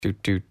Ba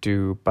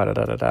da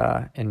da da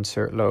da.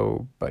 Insert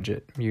low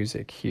budget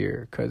music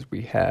here because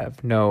we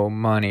have no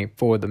money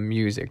for the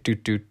music. Ba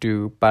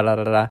da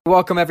da da.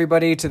 Welcome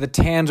everybody to the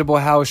Tangible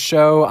House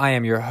Show. I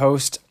am your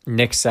host,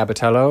 Nick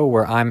Sabatello,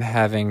 where I'm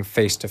having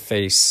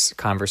face-to-face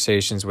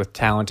conversations with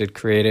talented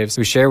creatives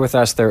who share with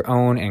us their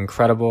own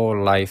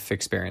incredible life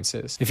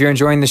experiences. If you're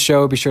enjoying the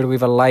show, be sure to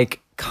leave a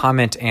like,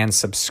 comment, and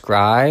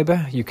subscribe.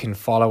 You can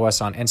follow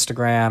us on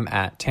Instagram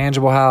at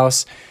Tangible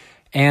House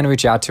and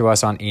reach out to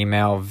us on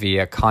email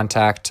via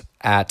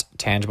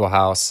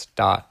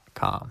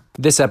contact@tangiblehouse.com.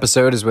 This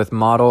episode is with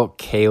model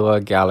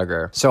Kayla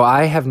Gallagher. So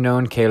I have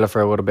known Kayla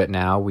for a little bit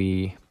now.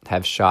 We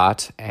have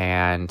shot,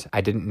 and I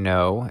didn't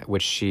know,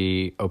 which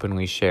she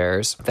openly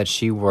shares, that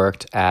she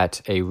worked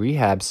at a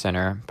rehab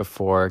center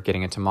before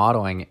getting into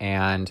modeling.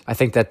 And I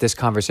think that this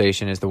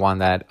conversation is the one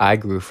that I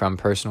grew from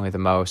personally the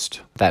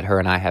most that her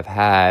and I have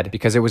had,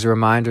 because it was a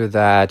reminder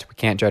that we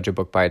can't judge a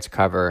book by its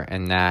cover,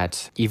 and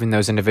that even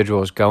those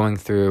individuals going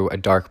through a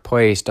dark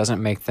place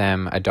doesn't make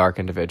them a dark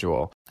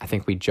individual. I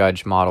think we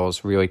judge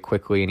models really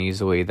quickly and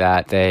easily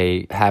that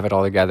they have it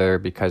all together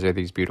because they're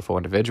these beautiful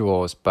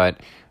individuals,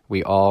 but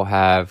we all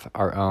have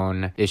our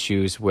own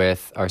issues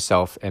with our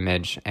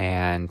self-image,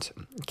 and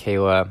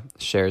Kayla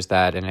shares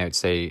that, and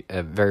it's a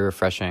very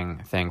refreshing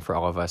thing for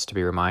all of us to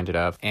be reminded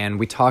of. And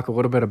we talk a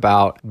little bit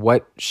about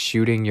what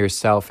shooting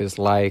yourself is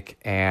like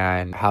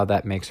and how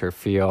that makes her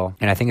feel,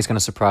 and I think it's going to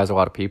surprise a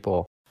lot of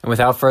people. And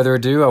without further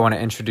ado, I want to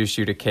introduce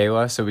you to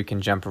Kayla so we can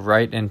jump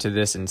right into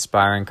this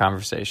inspiring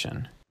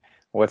conversation.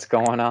 What's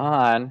going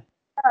on,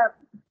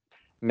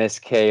 Miss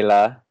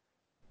Kayla?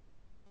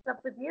 What's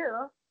up with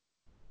you?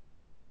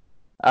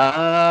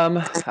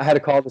 I had a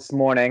call this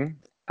morning.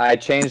 I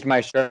changed my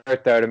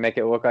shirt though to make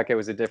it look like it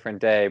was a different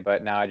day,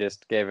 but now I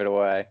just gave it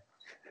away.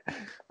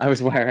 I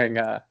was wearing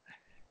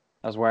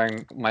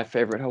my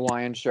favorite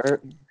Hawaiian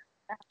shirt.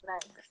 That's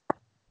nice.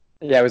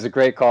 Yeah, it was a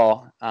great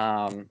call.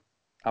 A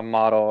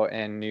model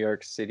in New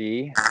York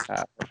City.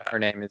 Her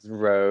name is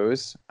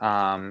Rose.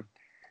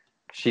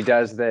 She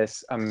does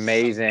this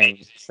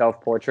amazing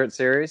self-portrait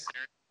series.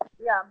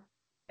 Yeah.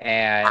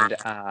 And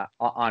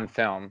on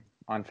film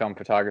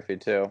photography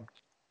too.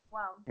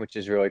 Wow. Which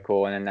is really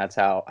cool. And then that's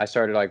how I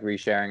started like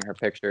resharing her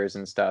pictures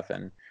and stuff.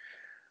 And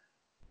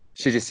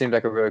she just seemed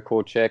like a really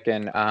cool chick.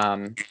 And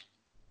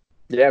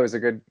yeah, it was a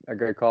good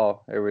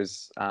call. It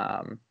was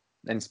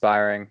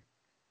inspiring.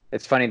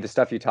 It's funny, the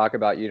stuff you talk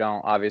about, you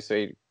don't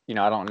obviously,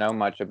 I don't know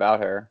much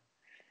about her.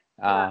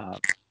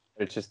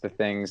 It's just the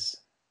things,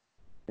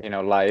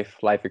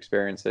 life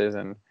experiences.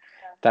 And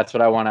that's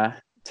what I want to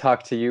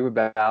talk to you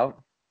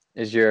about,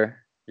 is your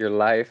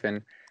life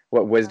and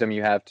what wisdom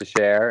you have to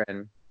share.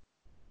 And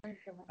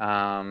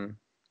I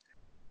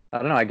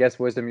don't know, I guess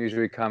wisdom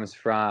usually comes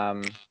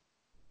from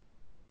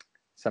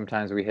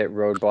sometimes we hit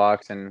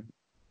roadblocks and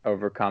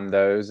overcome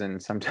those,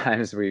 and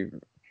sometimes we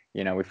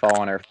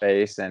fall on our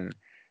face, and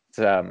it's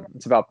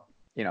about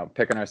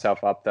picking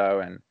ourselves up though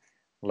and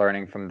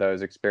learning from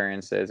those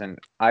experiences. And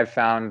I've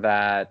found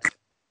that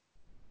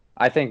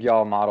I think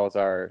y'all models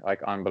are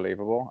like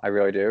unbelievable. I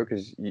really do,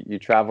 because you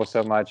travel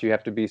so much, you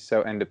have to be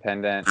so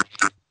independent,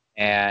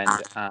 and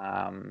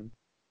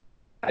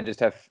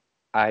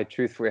I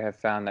truthfully have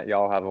found that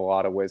y'all have a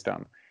lot of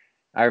wisdom.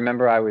 I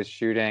remember I was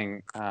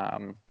shooting a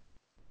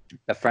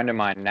friend of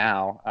mine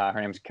now, her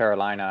name's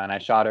Carolina, and I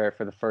shot her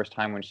for the first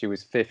time when she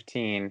was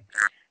 15,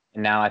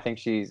 and now I think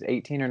she's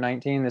 18 or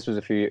 19. This was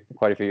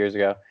quite a few years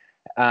ago.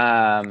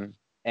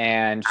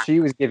 And she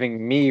was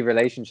giving me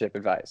relationship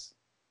advice.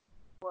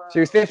 Whoa.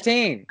 She was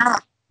 15.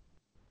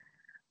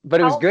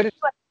 But it was good at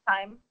the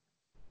time.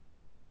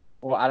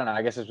 Well, I don't know.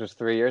 I guess this was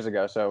 3 years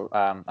ago. So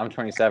I'm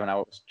 27. I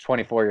was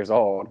 24 years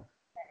old.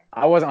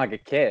 I wasn't like a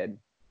kid.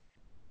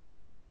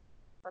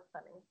 That's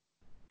funny.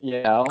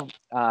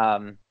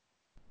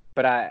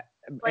 But I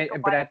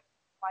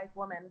wise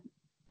woman.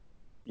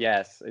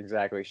 Yes,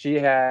 exactly. She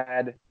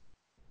had,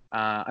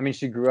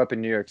 she grew up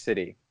in New York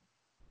City,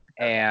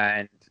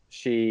 and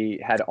she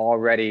had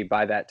already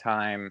by that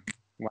time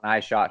when I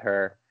shot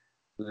her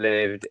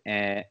lived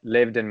and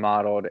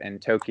modeled in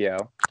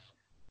Tokyo.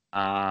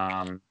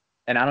 And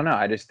I don't know.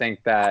 I just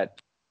think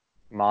that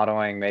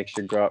modeling makes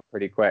you grow up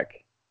pretty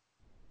quick.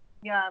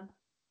 Yeah.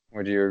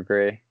 Would you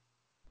agree?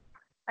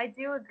 I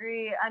do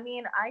agree. I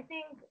mean, I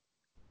think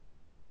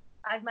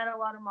I've met a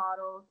lot of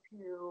models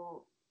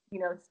who,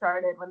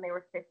 started when they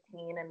were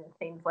 15 and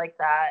things like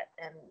that,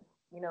 and,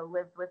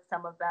 lived with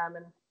some of them,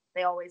 and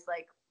they always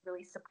like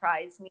really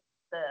surprise me,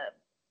 the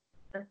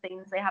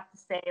things they have to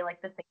say,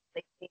 like the things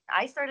they see.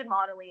 I started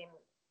modeling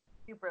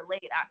super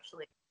late,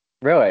 actually.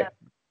 Really?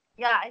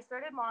 Yeah, I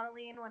started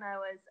modeling when I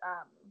was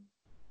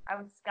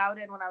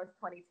scouted when I was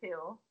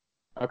 22.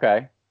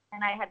 Okay.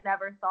 And I had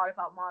never thought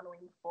about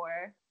modeling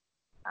before.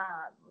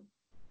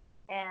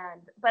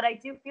 But I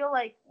do feel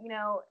like,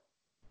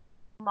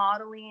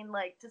 modeling,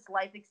 like just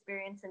life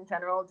experience in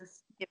general,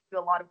 just gives you a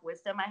lot of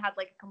wisdom. I had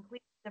like a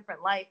completely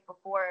different life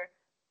before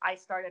I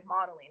started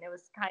modeling. It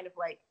was kind of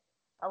like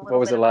a little. What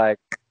was it like?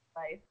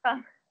 Life.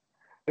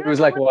 It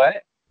was like what?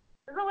 It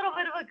was a little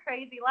bit of a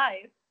crazy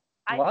life.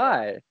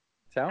 Why?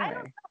 Tell I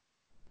don't me.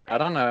 I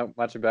don't know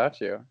much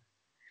about you.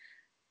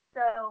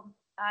 So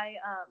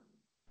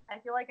I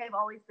feel like I've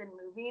always been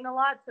moving a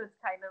lot, so it's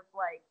kind of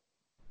like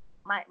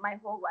my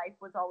whole life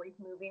was always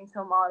moving,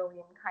 so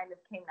modeling kind of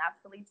came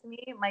naturally to me.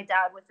 My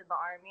dad was in the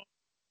army,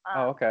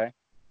 Oh, um, okay.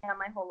 and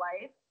my whole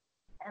life,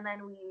 and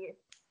then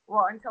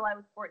well, until I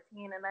was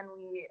 14, and then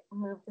we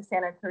moved to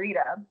Santa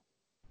Clarita.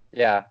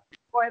 Yeah.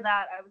 Before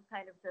that, I was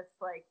kind of just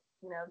like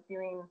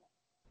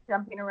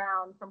jumping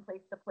around from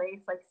place to place,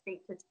 like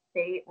state to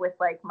state, with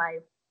like my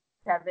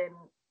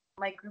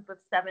group of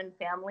seven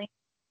family.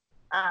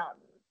 Um,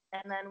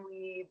 and then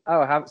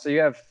Oh, so you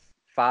have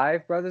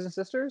five brothers and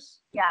sisters?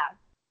 yeah,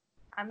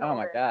 I'm the Oh my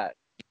oldest. God.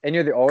 And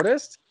you're the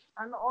oldest?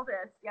 I'm the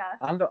oldest. Yeah.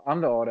 I'm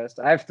the oldest.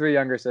 I have three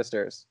younger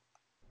sisters.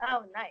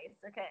 Oh, nice.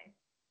 Okay.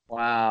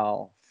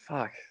 Wow.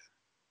 Fuck.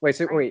 Wait,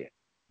 so I wait.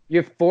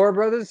 You have four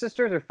brothers and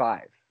sisters or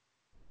five?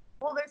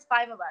 Well, there's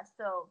five of us,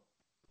 so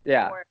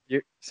Yeah. four.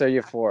 You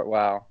have four.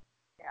 Wow.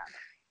 Yeah.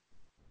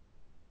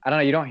 I don't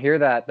know, you don't hear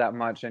that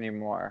much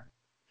anymore.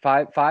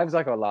 Five's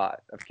like a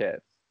lot of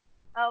kids.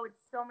 Oh, it's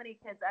so many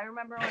kids. I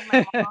remember when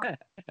my mom,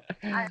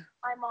 when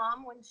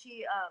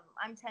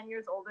I'm 10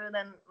 years older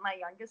than my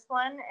youngest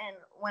one, and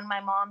when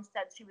my mom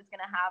said she was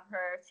gonna have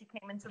her, she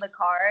came into the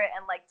car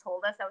and like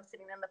told us. I was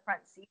sitting in the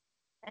front seat,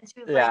 and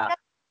she was like, Yeah.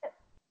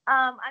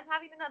 I'm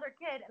having another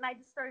kid, and I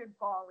just started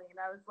bawling.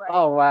 I was like,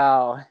 Oh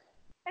wow.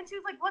 and she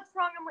was like, what's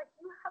wrong? I'm like,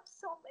 you have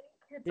so many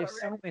kids You have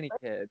already. so many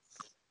Like, kids.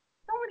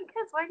 so many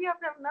kids. Why do you have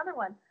to have another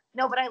one?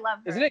 No, but I love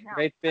Isn't her it now.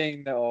 great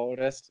being the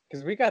oldest?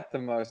 Because we got the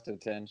most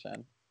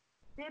attention.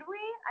 Did we?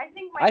 I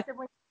think my I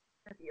siblings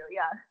with you.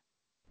 Yeah.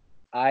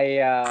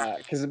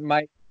 because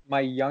my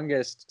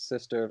youngest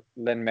sister,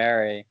 Lynn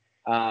Mary,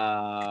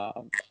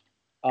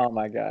 oh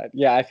my God.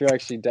 Yeah, I feel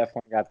like she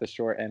definitely got the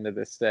short end of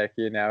the stick,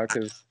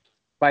 because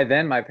by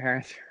then my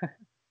parents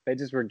they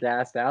just were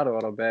gassed out a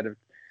little bit of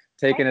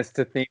taking I us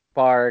to theme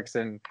parks,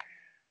 and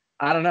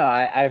I don't know.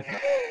 I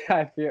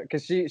feel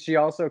because she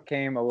also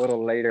came a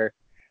little later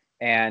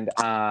and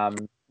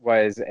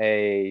was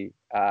a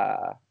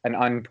an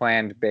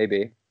unplanned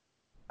baby.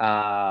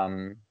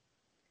 Um,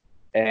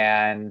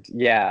 and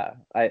yeah,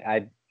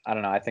 I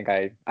don't know. I think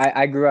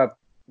I grew up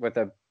with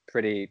a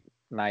pretty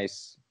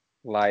nice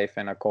life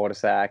in a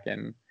cul-de-sac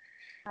and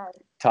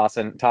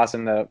tossing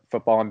the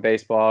football and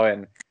baseball,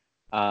 and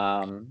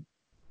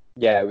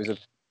yeah, it was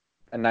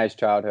a nice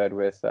childhood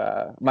with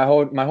my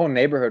whole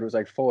neighborhood was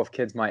like full of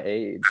kids my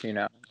age,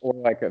 or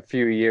like a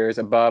few years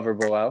above or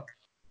below,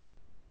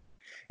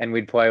 and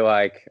we'd play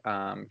like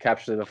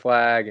capture the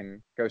flag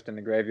and ghost in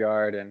the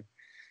graveyard and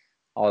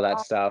all that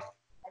stuff.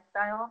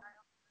 lifestyle.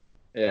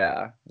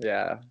 Yeah,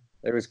 yeah,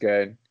 it was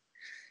good.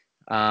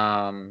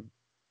 um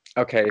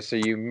okay, so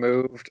you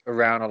moved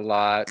around a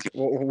lot.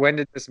 When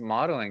did this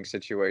modeling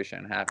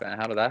situation happen?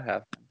 How did that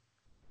happen?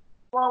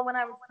 Well, when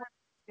I was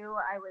 22,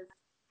 I was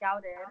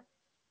scouted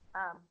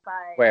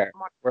by where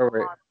Mark where were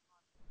Model.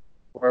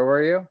 where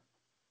were you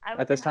I was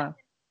at this in time?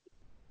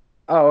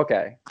 Oh,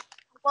 okay.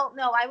 Well,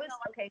 no, I was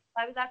okay.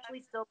 I was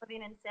actually still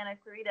living in Santa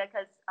Clarita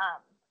because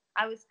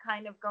I was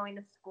kind of going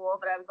to school,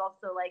 but I was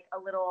also like I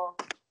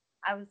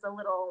was a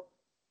little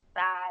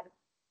bad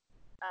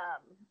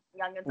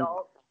young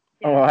adult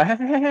kid.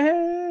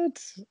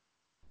 What?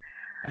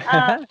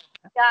 Um,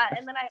 yeah,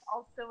 and then I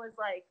also was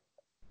like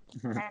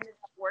ended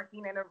up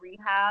working in a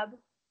rehab.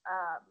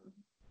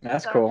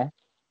 That's So cool.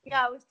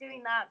 yeah, I was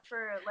doing that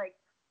for like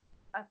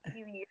a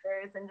few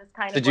years and just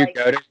kind of Did you like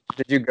go to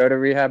did you go to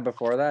rehab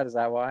before that? Is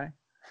that why?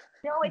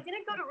 no, I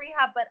didn't go to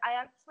rehab, but I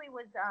actually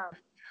was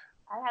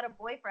I had a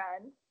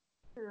boyfriend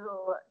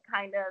who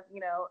kind of,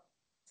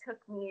 took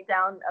me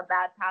down a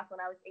bad path when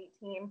I was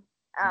 18.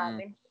 Mm,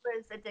 And he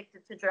was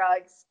addicted to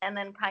drugs. And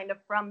then kind of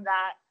from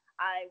that,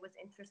 I was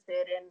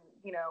interested in,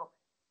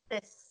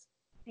 this,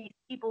 these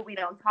people we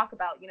don't talk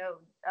about,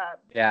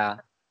 yeah.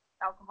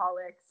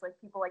 alcoholics, like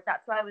people like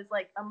that. So I was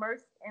like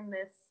immersed in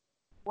this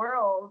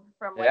world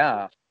from like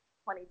Yeah.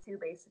 22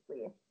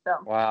 basically. So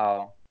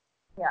Wow.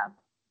 yeah.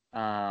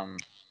 Um,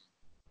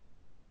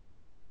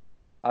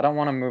 I don't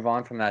want to move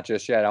on from that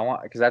just yet. I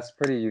want because that's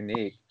pretty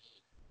unique.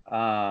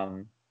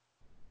 Um,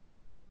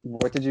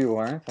 what did you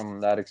learn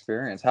from that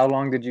experience? How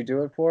long did you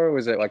do it for?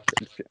 Was it like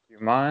a few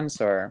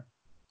months or?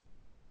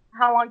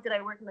 How long did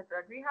I work in the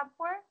drug rehab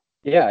for?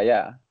 Yeah,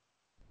 yeah.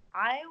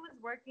 I was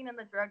working in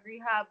the drug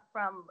rehab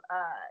from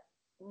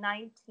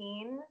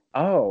 19,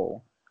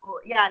 Oh,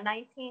 yeah,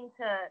 19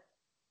 to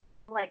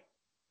like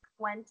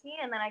 20,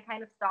 and then I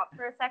kind of stopped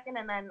for a second,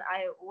 and then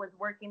I was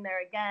working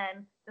there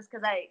again just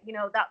because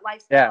that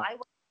lifestyle. yeah. I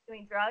wasn't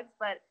doing drugs,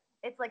 but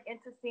it's like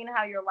interesting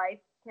how your life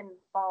can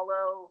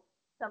follow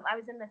some. I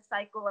was in this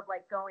cycle of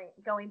like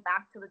going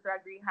back to the drug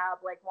rehab,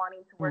 like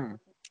wanting to work Hmm.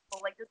 with people,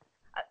 like just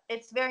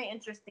it's very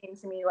interesting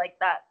to me, like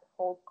that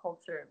whole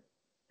culture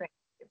thing.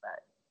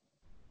 But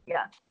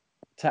yeah.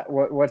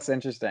 What's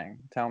interesting?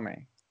 Tell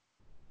me.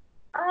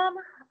 Um,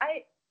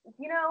 I,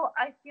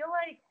 I feel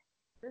like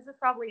this is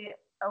probably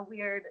a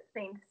weird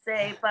thing to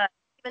say, but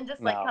even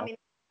just like No. coming to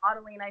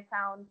modeling, I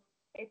found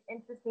it's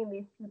interesting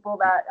these people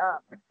that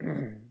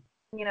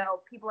you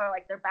know, people are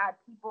like, they're bad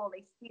people,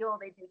 they steal,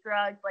 they do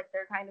drugs, like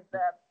they're kind of the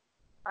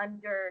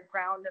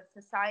underground of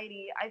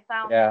society. I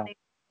found that Yeah. they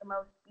were the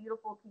most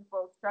beautiful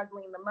people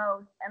struggling the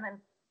most, and then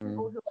Mm.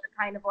 people who are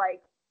kind of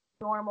like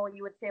normal,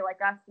 you would say, like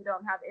us, who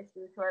don't have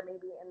issues, who are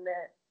maybe in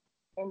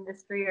the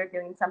industry or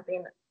doing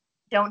something,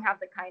 don't have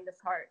the kindest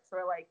hearts,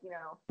 or like, you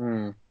know,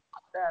 Mm.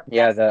 the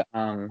Yeah, best.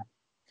 the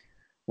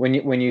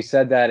when you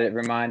said that, it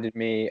reminded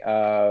me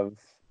of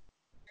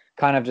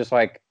kind of just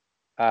like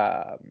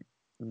um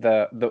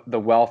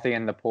the wealthy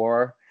and the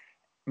poor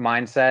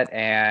mindset,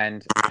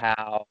 and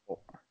how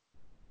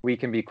we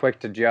can be quick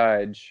to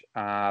judge,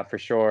 for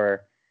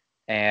sure.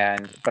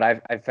 And but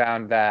I've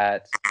found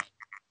that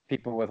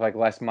people with like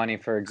less money,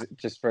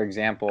 just for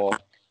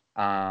example,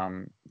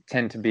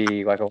 tend to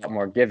be like a lot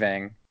more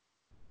giving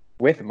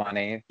with For sure.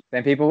 money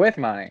than people with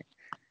money.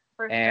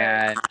 For sure.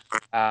 And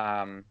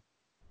um,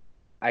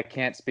 I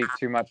can't speak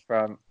too much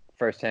from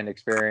firsthand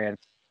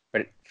experience,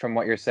 but from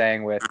what you're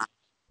saying with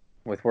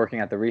working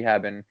at the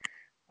rehab and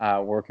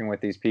working with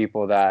these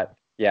people, that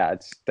yeah,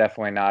 it's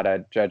definitely not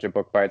a judge a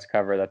book by its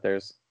cover. That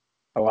there's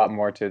a lot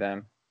more to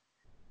them,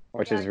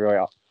 which Yeah, is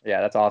really,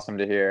 yeah, that's awesome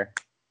to hear.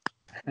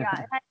 yeah,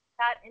 and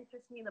that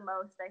interests me the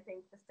most. I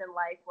think just in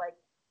life, like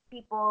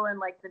people and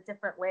like the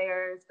different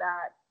layers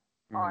that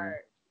Hmm. are,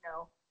 you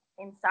know,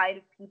 inside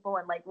of people,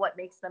 and like what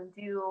makes them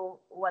do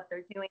what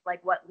they're doing,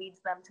 like what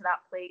leads them to that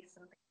place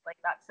and things like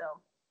that. So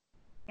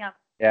yeah.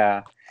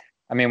 Yeah,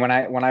 I mean, when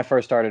I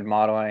first started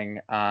modeling,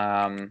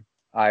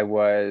 I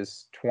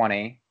was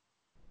 20,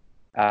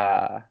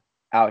 uh,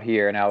 out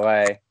here in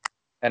LA,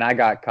 and I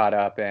got caught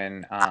up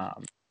in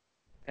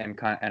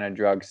a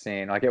drug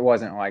scene. Like it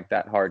wasn't like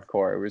that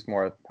hardcore. It was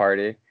more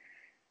party,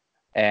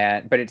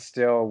 but it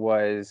still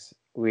was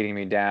leading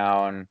me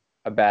down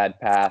a bad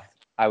path.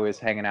 I was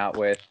hanging out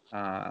with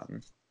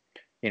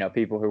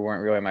people who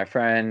weren't really my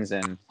friends,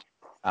 and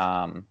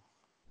um,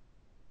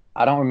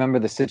 I don't remember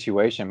the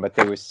situation, but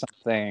there was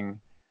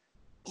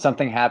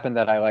something happened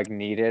that I like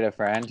needed a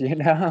friend,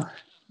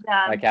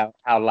 Yeah. like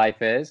how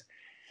life is,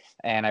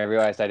 and I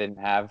realized I didn't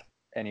have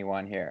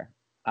anyone here.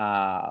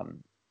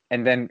 Um,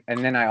 and then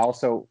I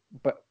also,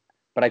 but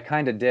I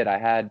kind of did. I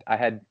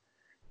had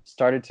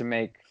started to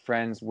make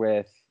friends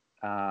with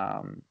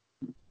um,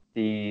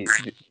 the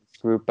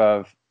group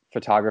of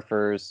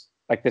photographers.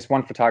 Like this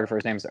one photographer,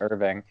 his name's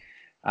Irving.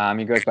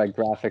 He goes by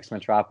Graphics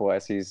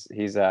Metropolis.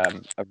 He's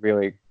a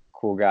really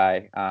cool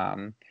guy.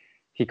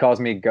 He calls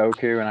me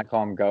Goku, and I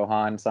call him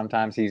Gohan.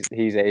 Sometimes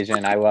he's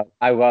Asian. I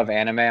love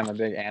anime. I'm a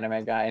big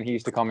anime guy, and he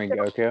used to call me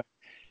Goku.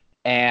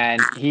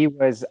 And he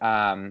was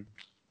a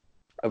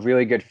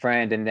really good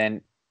friend. And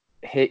then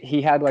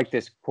he had like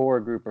this core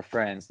group of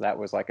friends that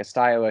was like a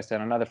stylist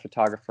and another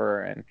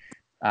photographer and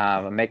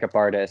a makeup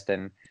artist,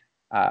 and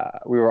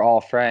we were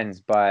all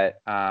friends.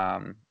 But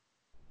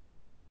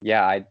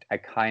yeah, I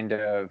kind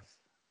of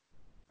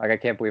like, I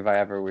can't believe I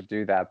ever would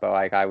do that. But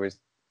like I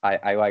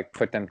like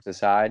put them to the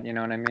side, you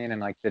know what I mean,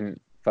 and like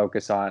didn't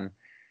focus on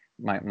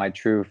my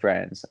true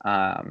friends.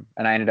 And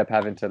I ended up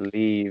having to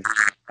leave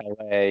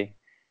LA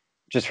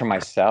just for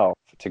myself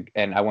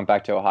and I went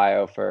back to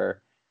Ohio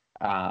for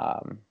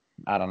um,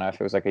 I don't know if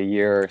it was like a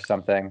year or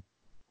something,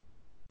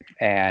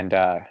 and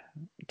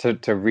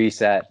to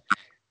reset,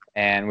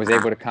 and was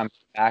able to come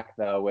back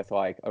though with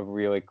like a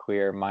really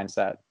clear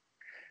mindset.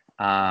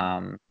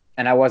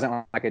 And I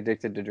wasn't like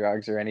addicted to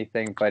drugs or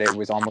anything, but it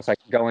was almost like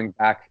going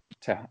back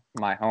to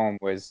my home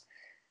was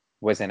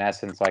in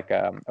essence like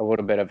a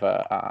little bit of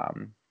a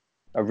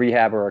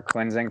rehab or a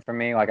cleansing for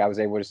me. Like I was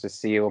able just to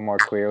see a little more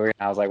clearly,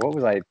 and I was like, what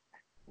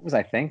was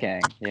I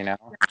thinking?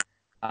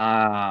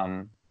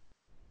 Um,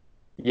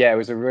 yeah, it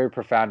was a really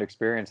profound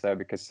experience though,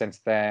 because since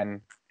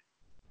then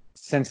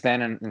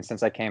and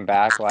since I came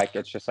back, like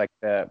it's just like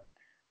the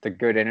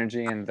good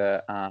energy and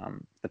the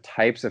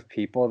types of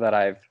people that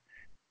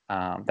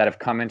have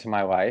come into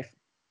my life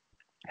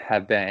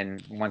have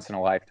been once in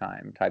a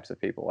lifetime types of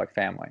people, like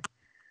family.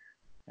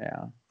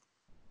 Yeah.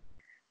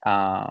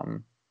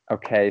 Um,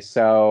 okay,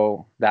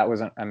 so that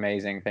was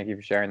amazing. Thank you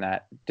for sharing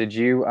that.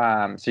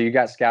 So you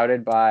got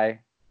scouted by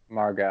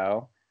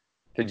Margot.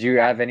 Did you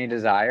Yeah. have any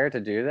desire to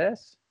do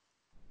this?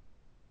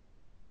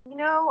 You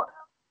know,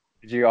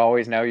 Did you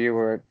always know you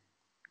were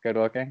good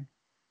looking?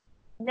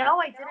 no,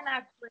 I didn't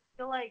actually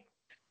feel like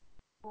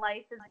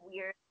life is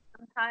weird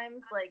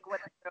sometimes, like what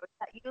it throws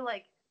at you.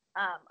 Like,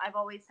 I've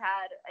always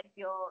had, I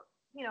feel,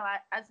 you know,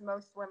 as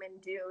most women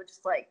do,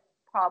 just like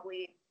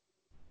probably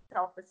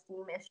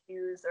self-esteem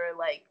issues, or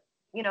like,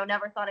 you know,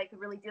 never thought I could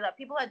really do that.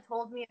 People had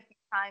told me a few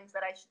times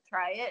that I should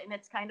try it, and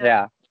it's kind of,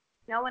 Yeah.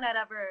 no one had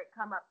ever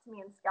come up to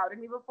me and scouted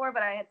me before,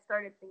 but I had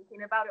started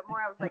thinking about it more.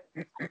 I was like,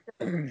 I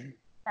should like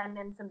send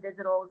in some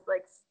digitals,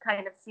 like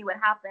kind of see what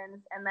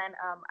happens. And then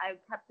I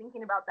kept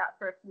thinking about that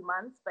for a few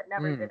months, but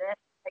never Mm, did it.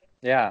 Like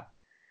yeah.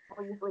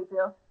 people usually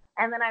do.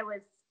 And then I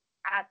was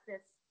at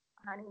this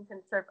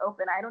Huntington Surf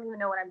Open. I don't even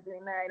know what I'm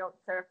doing there. I don't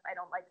surf. I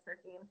don't like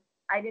surfing.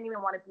 I didn't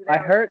even want to be I there.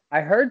 I was heard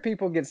like, I heard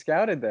people get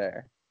scouted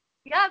there.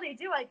 yeah, they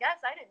do. I guess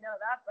I didn't know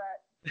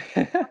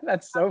that, but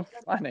That's so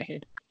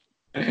funny.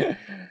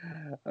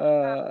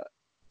 Uh,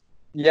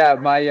 Yeah,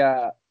 my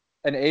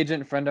an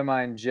agent friend of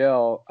mine,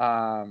 Jill,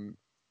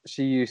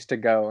 she used to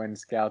go and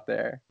scout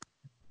there.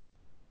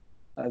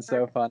 That's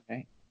so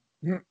funny.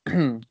 Yeah,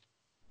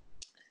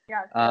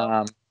 so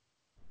Um,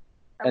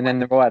 and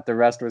and what? then the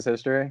rest was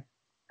history.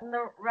 And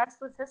the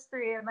rest was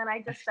history. And then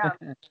I just I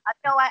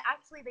know I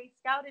actually they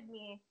scouted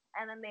me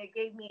and then they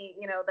gave me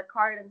the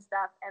card and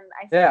stuff, and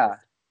I scheduled Yeah.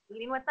 this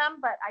meeting with them,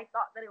 but I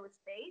thought that it was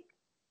fake.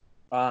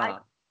 I Uh,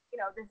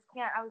 this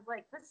can't. I was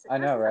like, I this know,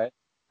 isn't right?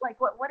 like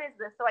what is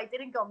this? So I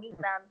didn't go meet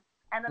them,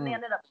 and then they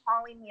Mm. ended up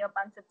calling me a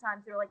bunch of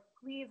times. They were like,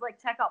 please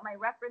check out my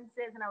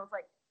references, and I was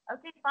like,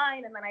 okay,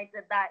 fine. And then I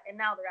did that, and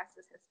now the rest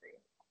is history.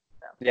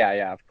 So Yeah,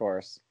 yeah, of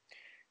course.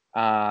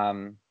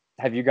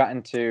 Have you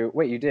gotten to,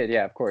 wait, you did,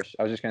 yeah, of course.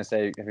 I was just gonna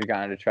say, have you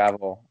gotten to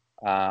travel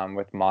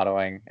with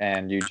modeling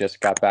and you just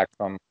got back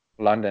from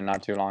London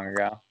not too long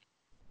ago?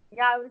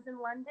 yeah, I was in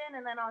London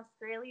and then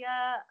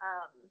Australia,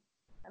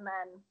 and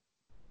then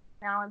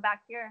now I'm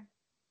back here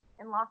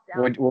in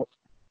lockdown.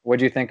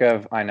 What'd you think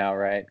of, I know,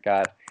 right?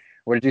 God.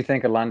 What did you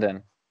think of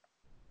London?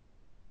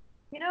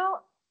 You know,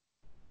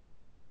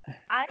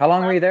 I How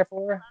long were love. you there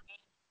for?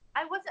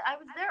 I was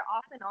there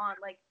off and on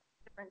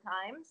different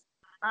times.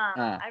 Uh,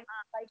 I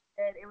really liked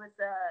it. It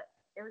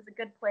was a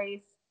good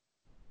place.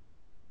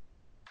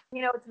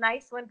 It's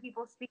nice when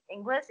people speak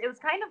English. It was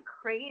kind of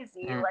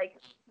crazy. mm,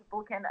 Like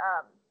people can.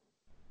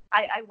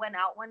 I went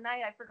out one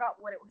night. I forgot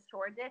what it was,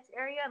 Shoreditch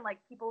area, and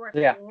people were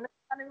yeah, peeing in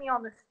front of me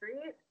on the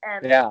street,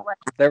 and yeah. like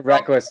They're girls.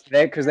 reckless.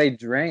 Because they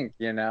drink,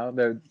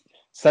 They're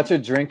such a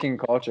drinking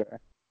culture.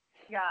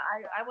 Yeah,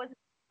 I wasn't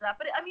that,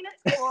 but I mean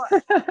it's cool.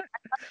 Paris,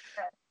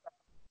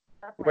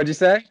 that's my What'd you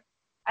favorite. say?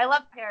 I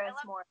love Paris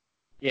more.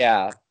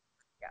 Yeah.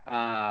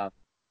 Yeah. Um,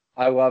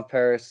 I love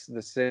Paris,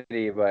 the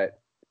city, but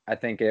I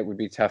think it would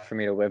be tough for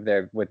me to live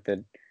there with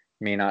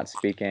me not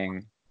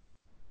speaking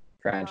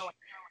Oh, French.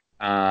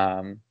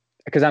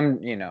 Because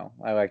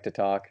I like to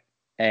talk,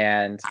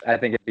 and I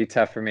think it'd be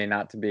tough for me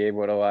not to be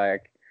able to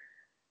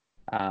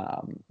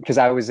because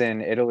I was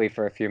in Italy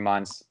for a few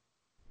months,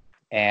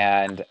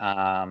 and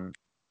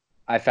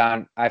I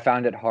found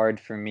it hard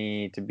for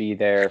me to be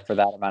there for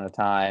that amount of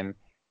time,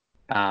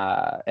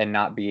 and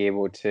not be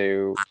able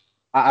to.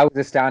 I was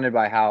astounded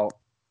by how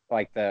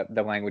like the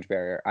language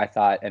barrier. I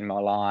thought in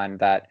Milan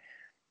that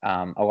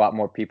a lot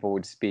more people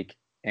would speak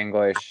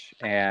English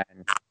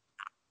and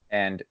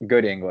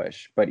good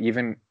English, but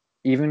even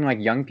like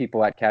young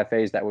people at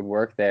cafes that would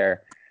work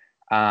there,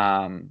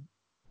 um,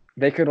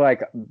 they could I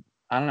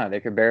don't know, they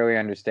could barely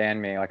understand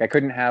me. Like I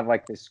couldn't have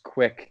like this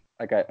quick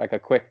like a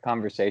quick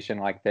conversation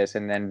like this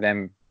and then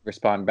them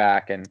respond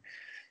back, and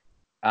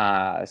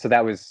so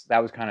that was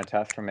kind of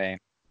tough for me.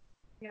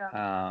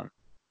 yeah. Um,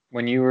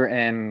 when you were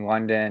in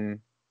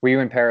London, were you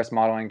in Paris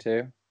modeling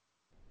too?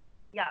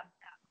 Yeah.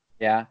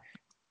 Yeah.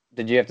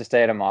 Did you have to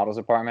stay at a model's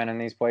apartment in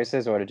these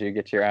places, or did you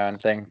get your own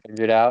thing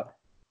figured out?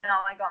 No,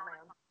 I got my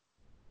own.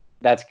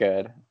 That's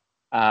good.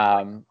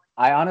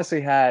 I honestly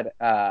had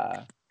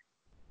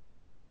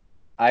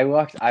I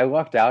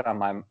lucked out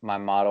on my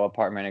model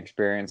apartment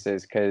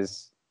experiences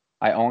because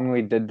I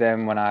only did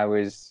them when I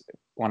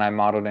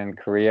modeled in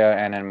Korea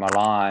and in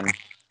Milan,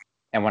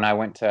 and when I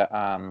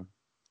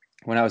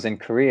was in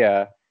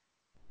Korea,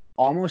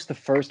 almost the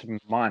first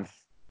month,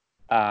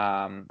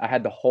 I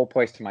had the whole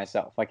place to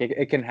myself. Like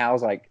it can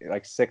house like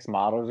six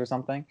models or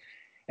something.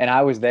 And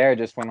I was there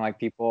just when like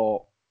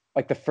people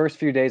like the first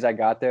few days I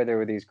got there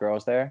were these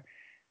girls there,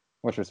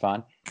 which was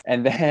fun.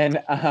 And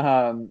then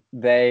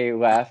they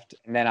left,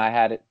 and then I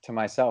had it to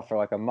myself for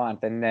like a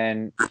month. And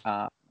then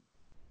it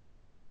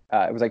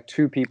was like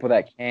two people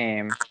that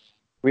came.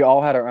 We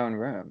all had our own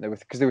room. There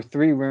were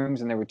three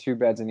rooms and there were two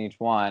beds in each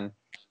one,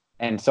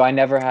 and so I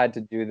never had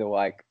to do the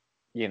like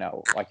you're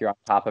on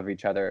top of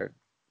each other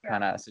Yeah.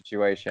 kind of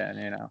situation.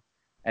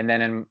 And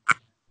then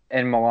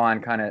in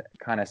Milan, kind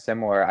of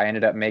similar. I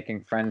ended up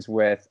making friends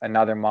with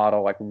another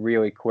model like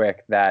really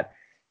quick that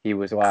he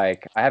was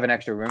like, I have an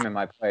extra room in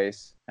my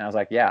place, and I was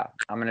like, yeah,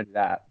 I'm gonna do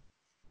that.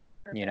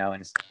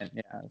 Perfect. And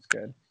yeah, it's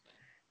good.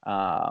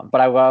 But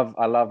I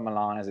love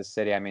Milan as a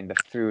city. I mean, the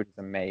food is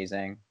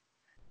amazing,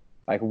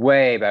 like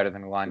way better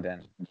than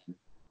London.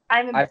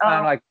 I'm I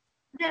found like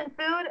Indian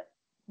food.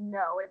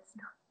 No, it's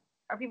not.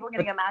 Are people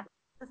gonna get mad?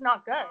 It's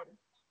not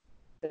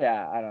good.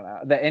 yeah, I don't know.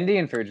 The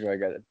Indian food's really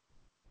good.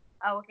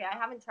 Oh, okay. I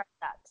haven't tried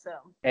that. So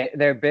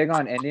They're big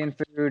on Indian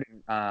food,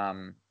 I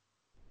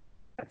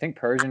think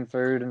Persian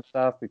food and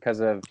stuff because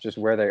of just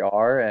where they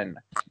are. And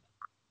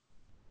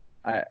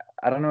I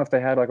I don't know if they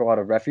had like a lot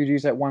of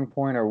refugees at one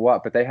point or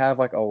what, but they have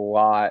like a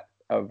lot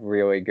of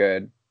really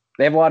good.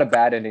 They have a lot of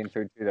bad Indian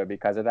food too, though,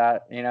 because of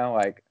that.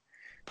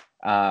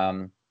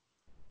 Um,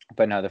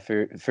 but no, the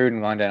food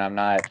in London, I'm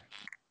not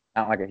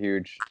like a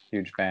huge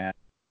fan.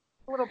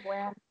 a little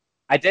bland.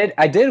 I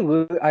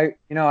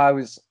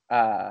was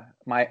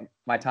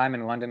my time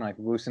in London like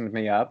loosened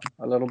me up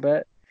a little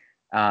bit.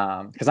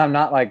 Because I'm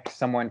not like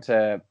someone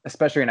to,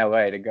 especially in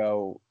LA, to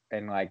go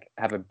and like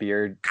have a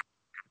beer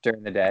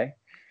during the day.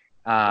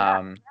 Yeah.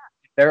 Um,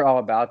 they're all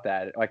about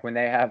that. Like when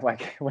they have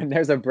like when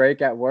there's a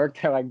break at work,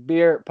 they're like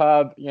beer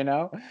pub.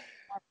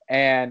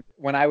 And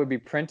when I would be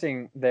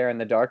printing there in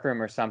the darkroom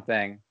or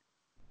something,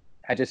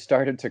 I just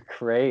started to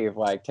crave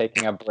like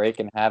taking a break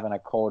and having a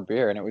cold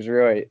beer, and it was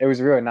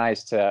really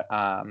nice to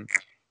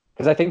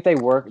because I think they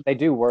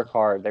do work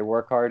hard. They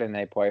work hard and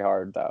they play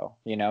hard though.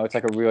 You know, it's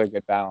like a really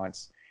good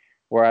balance.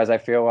 Whereas I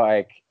feel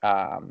like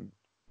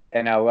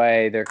in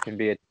LA there can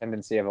be a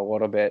tendency of a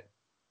little bit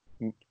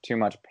too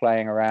much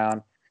playing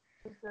around,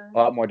 a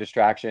lot more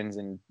distractions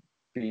and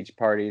beach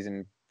parties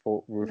and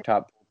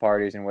rooftop pool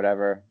parties and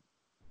whatever.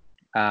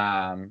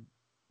 Um,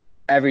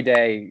 every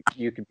day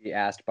you could be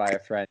asked by a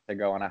friend to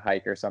go on a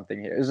hike or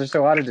something here. There's just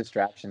a lot of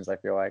distractions, I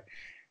feel like.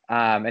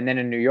 And then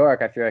in New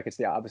York, I feel like it's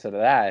the opposite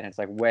of that. And it's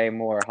like way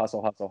more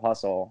hustle, hustle,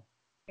 hustle.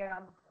 Yeah.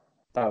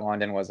 Thought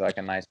London was like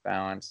a nice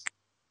balance.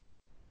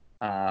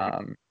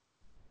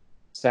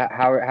 So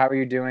how are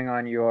you doing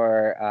on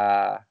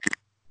your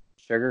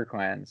sugar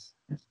cleanse?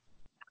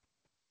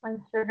 My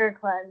sugar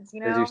cleanse,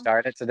 Did you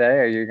start it today?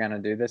 Are you gonna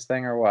do this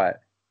thing or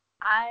what?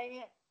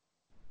 I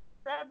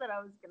said that I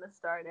was gonna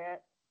start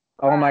it.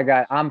 Oh my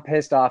God, I'm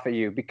pissed off at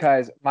you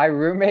because my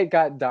roommate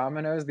got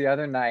Domino's the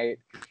other night.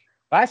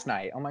 Last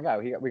night, oh my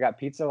God, we got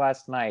pizza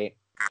last night,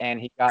 and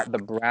he got the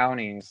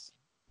brownies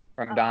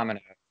from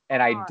Domino's,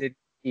 and I didn't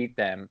eat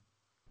them.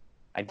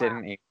 I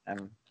didn't eat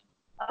them.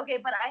 Okay,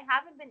 but I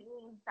haven't been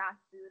eating fast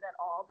food at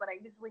all, but I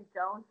usually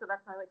don't, so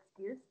that's my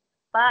excuse.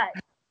 But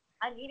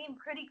I'm eating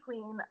pretty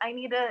clean. I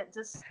need to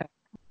just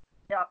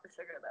get off the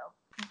sugar, though.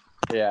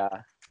 Yeah.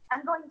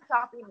 I'm going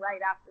shopping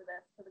right after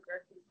this to the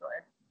grocery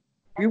store.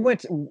 We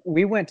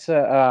went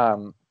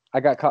to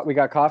we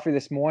got coffee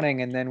this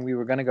morning, and then we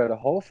were gonna go to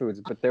Whole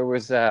Foods, but there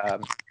was a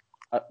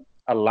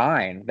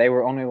line. They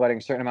were only letting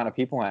a certain amount of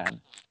people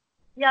in.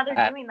 Yeah,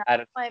 they're doing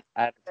that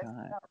at a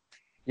time.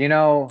 You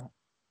know,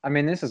 I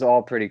mean, this is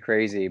all pretty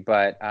crazy,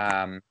 but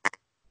I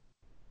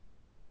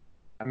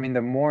mean,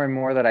 the more and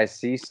more that I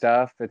see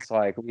stuff, it's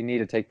like we need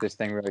to take this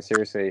thing really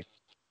seriously.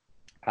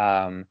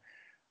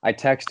 I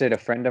texted a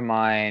friend of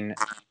mine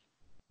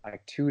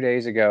like 2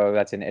 days ago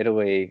that's in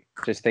Italy,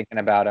 just thinking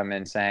about him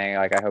and saying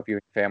like, I hope you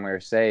and your family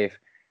are safe.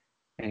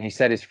 And he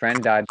said his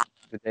friend died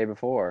the day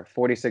before,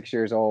 46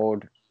 years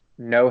old,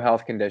 no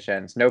health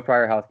conditions, no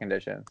prior health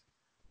conditions.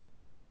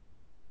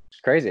 It's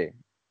crazy.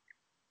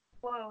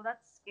 Whoa,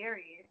 that's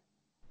scary.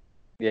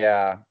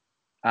 Yeah.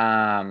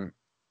 And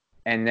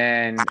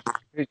then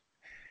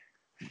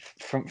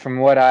from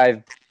what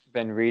I've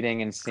been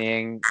reading and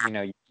seeing, you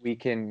know, we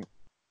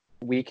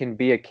can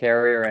be a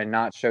carrier and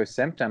not show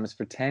symptoms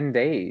for 10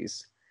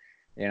 days,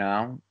 you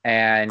know,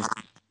 and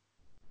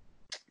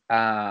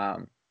my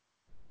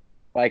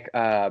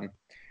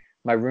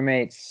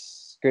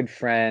roommate's good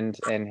friend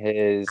and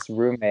his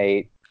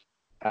roommate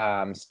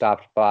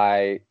stopped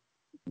by.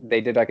 They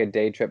did like a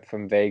day trip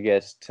from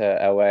Vegas to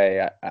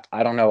LA.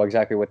 I don't know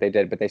exactly what they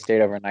did, but they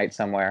stayed overnight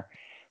somewhere,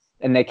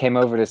 and they came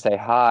over to say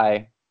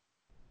hi,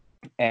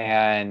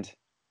 and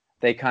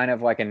they kind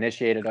of like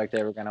initiated like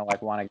they were gonna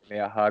like want to give me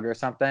a hug or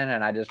something,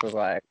 and I just was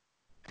like,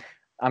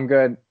 I'm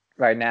good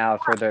right now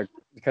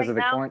because of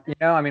the quarantine.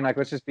 You know, I mean, like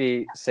let's just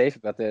be safe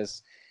about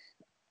this.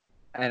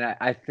 And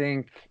I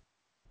think,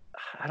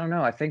 I don't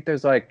know. I think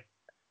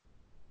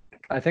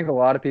I think a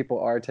lot of people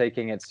are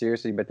taking it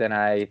seriously, but then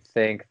I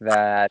think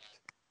that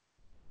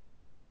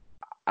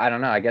I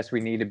don't know. I guess we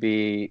need to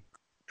be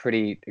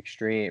pretty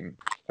extreme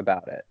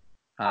about it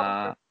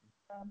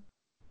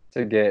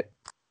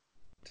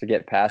to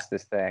get past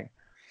this thing.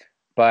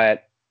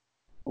 But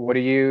what are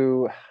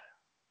you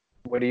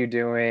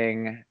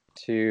doing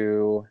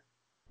to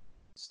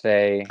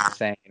stay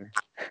sane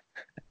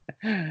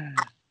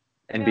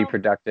and be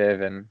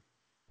productive? And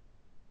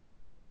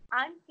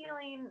I'm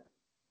feeling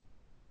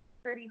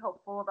pretty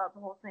hopeful about the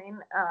whole thing.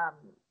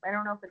 I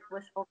don't know if it's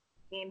wishful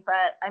thinking,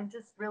 but I'm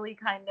just really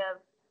kind of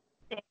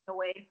staying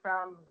away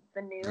from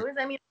the news.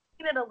 I mean, I've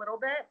seen it a little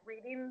bit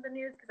reading the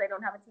news because I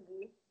don't have a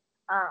TV.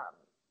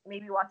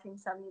 Maybe watching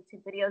some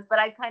YouTube videos, but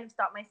I kind of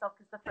stopped myself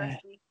because the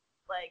first week,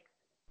 like,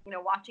 you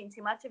know, watching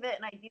too much of it,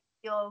 and I do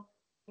feel,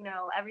 you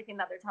know, everything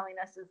that they're telling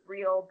us is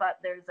real, but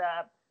there's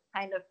a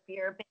kind of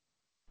fear-based,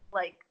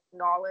 like,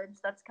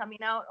 knowledge that's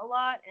coming out a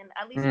lot, and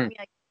at least for me,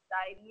 I get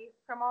anxiety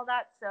from all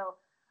that. So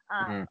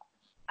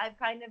I've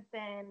kind of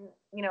been,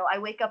 you know, I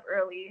wake up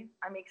early.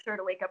 I make sure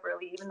to wake up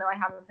early, even though I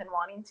haven't been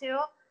wanting to.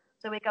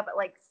 So I wake up at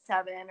like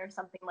 7 or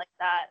something like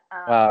that.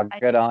 Wow,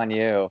 good on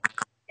you.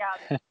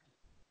 Yeah.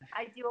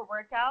 I do a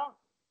workout,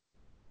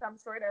 some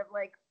sort of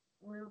like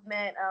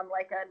movement,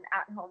 like an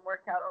at-home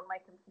workout on my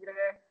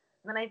computer.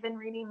 And then I've been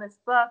reading this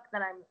book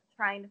that I'm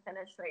trying to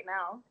finish right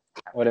now.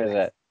 What is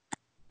it?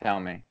 Tell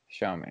me.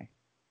 Show me.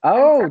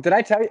 Oh, did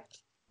I tell you?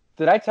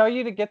 Did I tell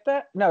you to get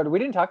that? No, we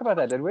didn't talk about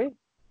that, did we?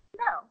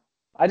 No.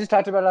 I just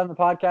talked about it on the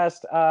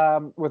podcast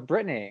with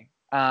Brittany.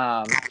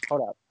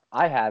 Hold up.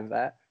 I have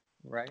that,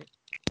 right?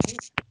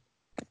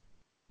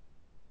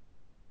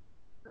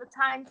 The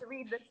time to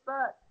read this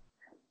book.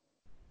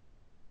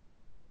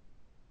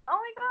 Oh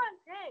my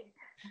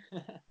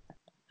God,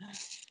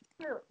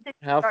 dang.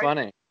 How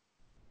funny.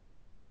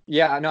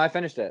 Yeah, no, I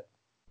finished it.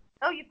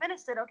 Oh, you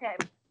finished it? Okay.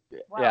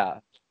 Wow. Yeah.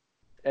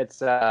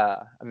 It's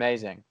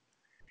amazing.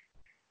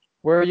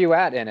 Where are you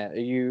at in it? Are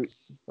you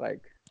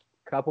like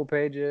couple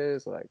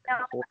pages, like?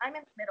 Yeah, I'm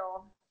in the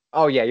middle.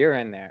 Oh yeah, you're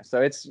in there.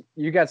 So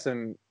you got I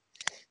some.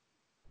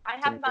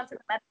 haven't gone to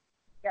the med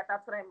yet.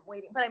 That's what I'm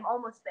waiting, but I'm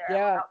almost there.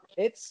 Yeah,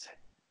 it's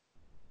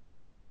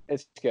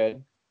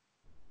good.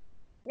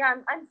 Yeah,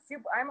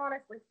 I'm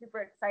honestly super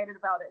excited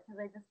about it because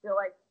I just feel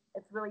like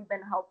it's really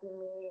been helping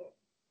me.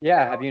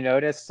 Yeah, have you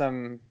noticed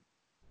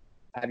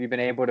have you been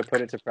able to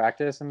put it to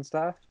practice and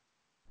stuff?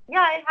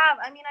 Yeah, I have.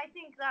 I mean, I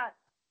think that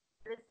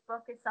this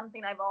book is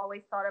something I've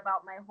always thought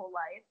about my whole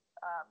life.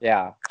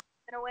 Yeah.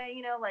 In a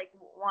way, like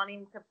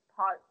wanting to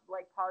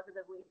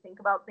positively think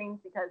about things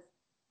because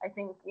I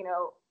think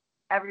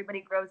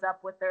everybody grows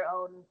up with their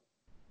own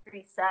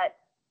preset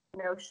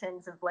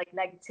notions of like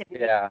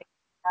negativity. Yeah. And like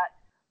that.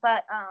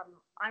 But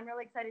I'm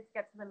really excited to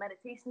get to the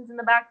meditations in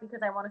the back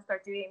because I want to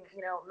start doing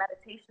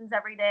meditations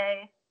every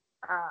day.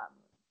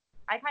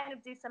 I kind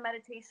of do some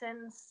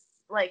meditations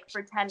like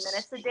for 10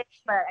 minutes a day,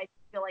 but I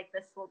feel like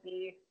this will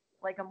be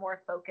like a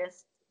more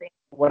focused thing.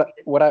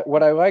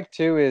 What I like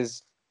too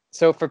is,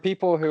 so for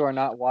people who are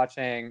not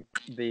watching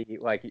the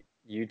like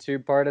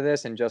YouTube part of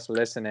this and just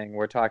listening,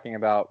 we're talking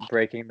about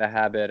Breaking the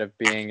Habit of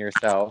Being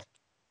Yourself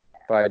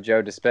by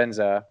Joe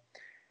Dispenza.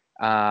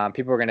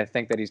 People are going to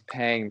think that he's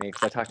paying me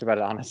because I talked about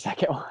it on the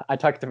second one. I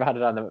talked about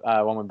it on the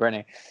one with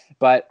Brittany.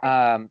 But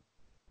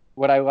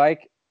what I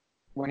like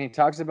when he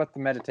talks about the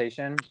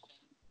meditation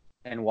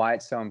and why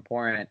it's so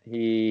important,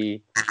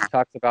 he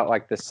talks about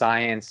like the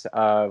science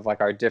of like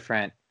our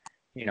different,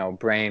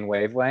 brain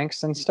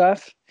wavelengths and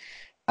stuff.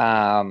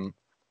 And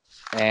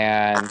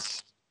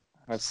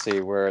let's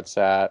see where it's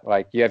at.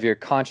 Like you have your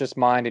conscious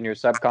mind and your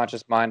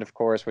subconscious mind, of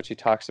course, which he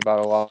talks about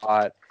a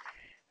lot.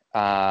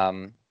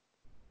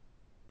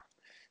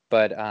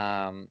 But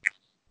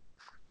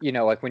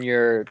like when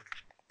you're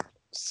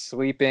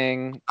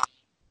sleeping,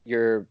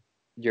 your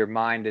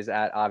mind is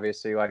at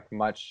obviously like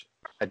much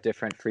a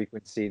different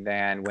frequency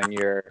than when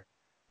you're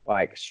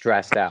like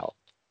stressed out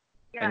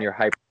and you're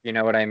hyper, you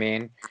know what I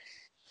mean?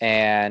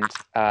 And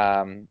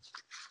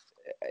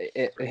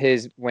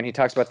when he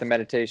talks about the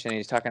meditation,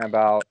 he's talking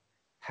about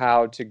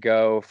how to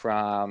go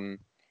from,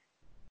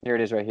 here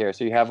it is right here.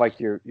 So you have like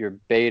your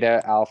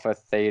beta, alpha,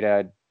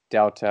 theta,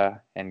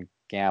 delta, and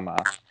gamma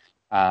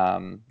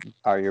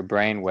are your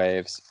brain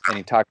waves. And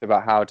he talked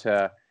about how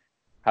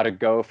to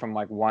go from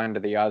like one to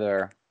the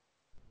other,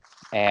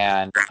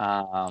 and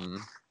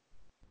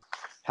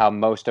how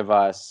most of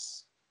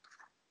us,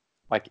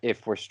 like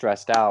if we're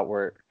stressed out,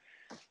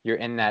 you're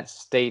in that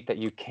state that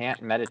you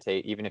can't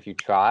meditate even if you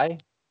try.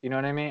 You know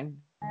what I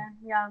mean?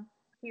 Yeah, a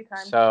few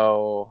times.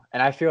 So,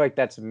 and I feel like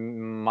that's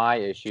my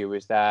issue,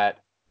 is that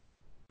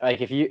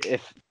like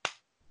if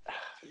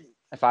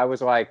I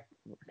was like,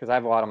 because I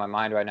have a lot on my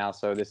mind right now,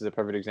 so this is a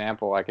perfect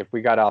example. Like if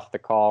we got off the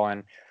call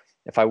and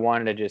if I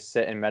wanted to just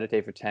sit and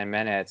meditate for 10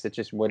 minutes, it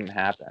just wouldn't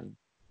happen.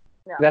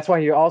 Yeah. That's why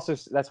he also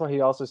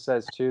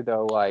says too,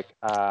 though, like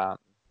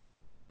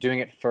doing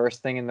it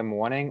first thing in the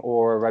morning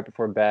or right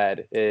before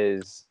bed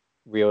is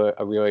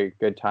a really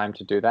good time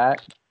to do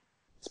that,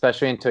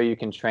 especially until you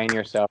can train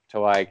yourself to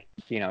like,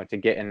 to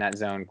get in that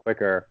zone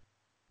quicker.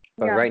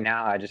 But right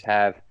now I just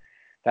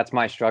that's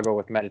my struggle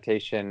with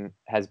meditation,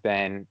 has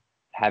been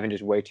having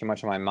just way too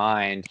much on my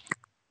mind.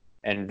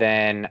 And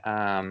then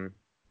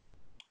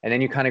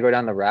you kind of go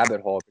down the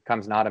rabbit hole. It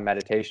becomes not a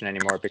meditation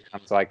anymore. It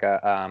becomes like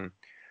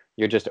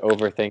you're just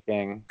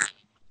overthinking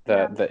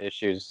the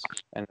issues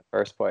in the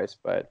first place.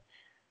 But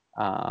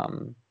I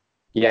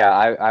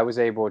was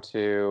able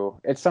to.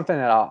 It's something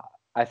that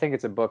I think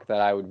it's a book that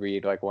I would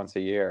read like once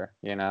a year.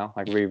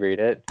 Like reread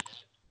it.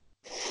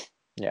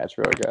 Yeah, it's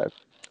really good.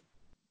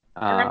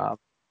 And then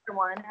the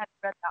one, have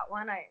you read that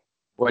one?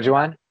 What'd you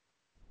want?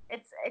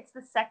 It's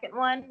the second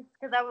one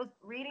because I was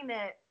reading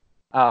it.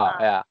 Oh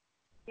yeah.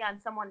 Yeah,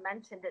 and someone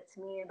mentioned it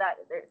to me that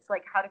it's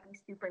like How to Be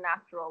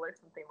Supernatural or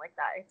something like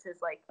that. It's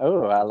just like.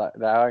 Oh, I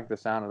like the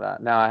sound of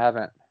that. No, I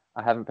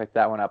haven't picked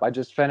that one up. I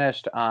just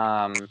finished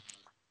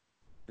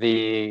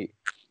the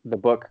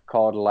book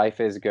called Life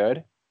is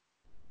Good.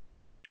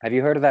 Have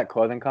you heard of that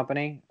clothing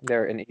company?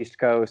 They're an East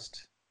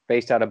Coast,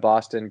 based out of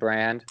Boston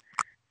brand.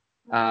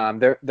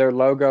 Their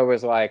logo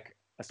is like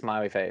a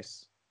smiley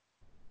face.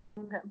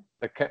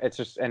 Okay. It's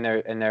just and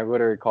they're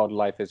literally called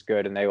Life is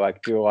Good, and they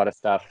like do a lot of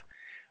stuff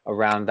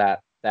around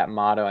that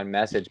motto and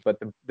message. But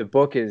the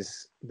book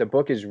is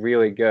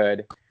really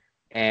good,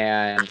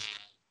 and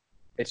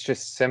it's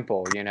just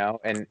simple,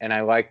 and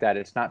I like that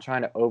it's not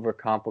trying to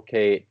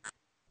overcomplicate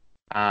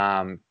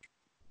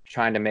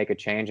trying to make a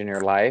change in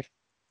your life.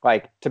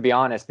 Like, to be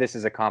honest, this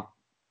is a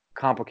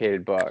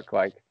complicated book.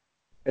 Like,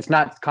 it's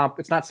not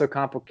so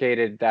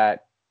complicated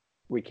that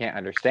we can't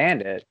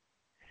understand it,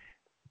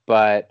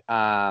 but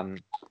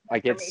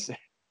like it's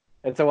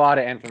a lot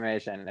of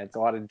information. It's a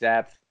lot of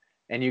depth,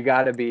 and you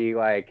got to be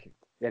like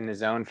in the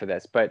zone for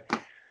this. But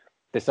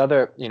this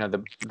other,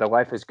 the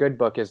Life is Good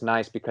book is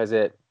nice because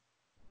it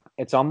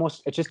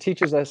just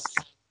teaches us.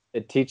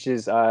 It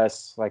teaches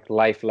us like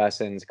life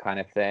lessons kind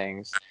of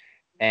things.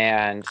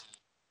 And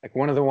like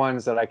one of the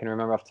ones that I can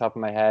remember off the top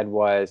of my head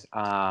was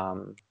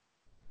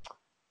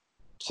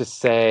to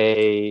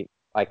say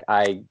like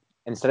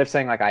instead of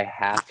saying like I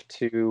have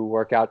to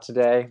work out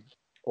today,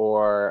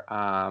 or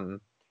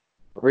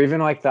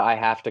even like the I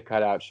have to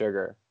cut out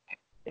sugar.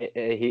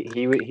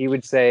 He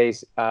would say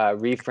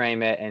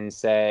reframe it and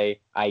say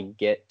I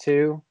get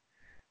to,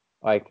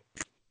 like,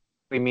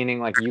 meaning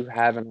like you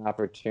have an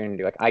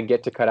opportunity, like I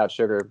get to cut out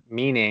sugar,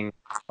 meaning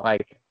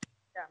like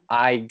Yeah.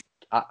 I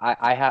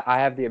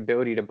have the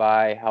ability to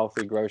buy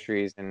healthy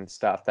groceries and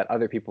stuff that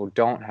other people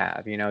don't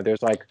have.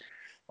 There's like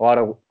a lot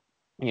of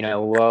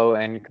low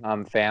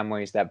income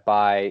families that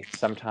buy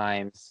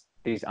sometimes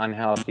these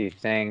unhealthy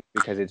things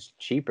because it's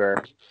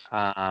cheaper,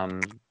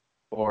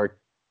 or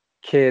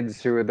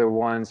kids who are the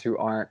ones who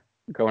aren't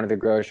going to the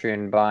grocery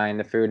and buying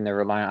the food, and they're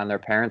relying on their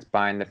parents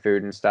buying the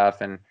food and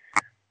stuff. And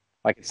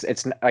like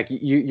it's like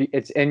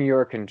it's in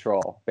your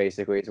control,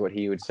 basically, is what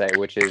he would say,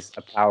 which is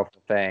a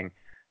powerful thing.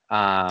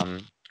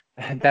 um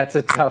that's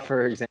a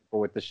tougher example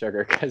with the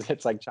sugar because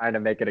it's like trying to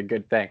make it a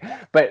good thing.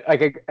 But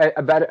like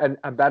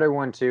a better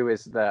one too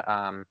is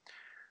the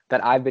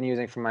that I've been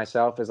using for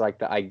myself is like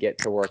the I get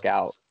to work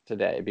out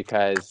today,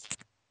 because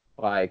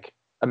like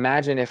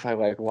imagine if I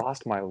like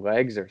lost my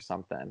legs or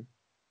something,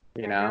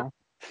 you Mhm. know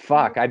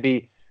fuck, I'd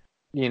be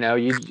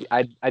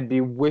I'd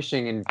be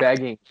wishing and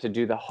begging to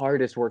do the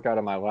hardest workout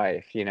of my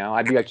life.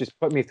 I'd be like, just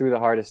put me through the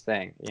hardest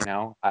thing.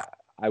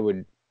 I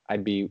would,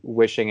 I'd be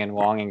wishing and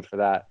longing for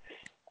that.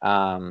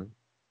 um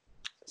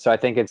so I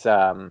think it's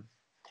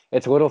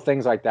little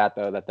things like that,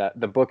 though, that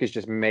the book is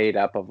just made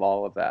up of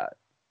all of that.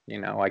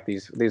 Like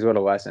these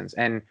little lessons,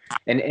 and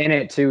in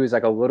it too is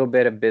like a little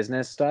bit of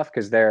business stuff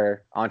because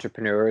they're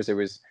entrepreneurs. It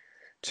was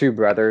two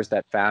brothers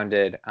that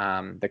founded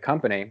the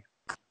company,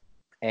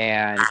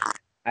 and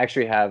I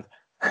actually have.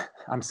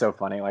 I'm so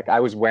funny. Like I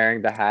was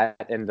wearing the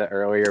hat in the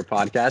earlier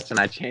podcast, and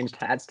I changed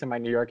hats to my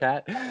New York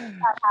hat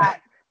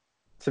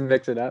to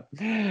mix it up.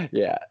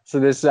 Yeah. So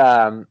this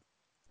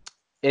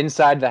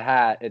inside the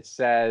hat it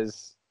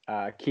says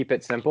 "Keep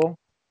it simple."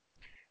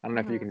 I don't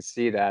know if you Mhm. can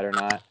see that or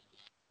not,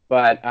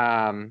 but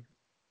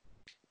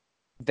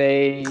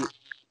they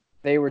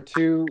they were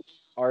two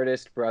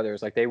artist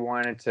brothers. Like they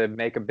wanted to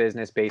make a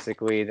business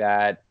basically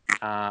that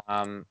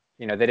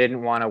they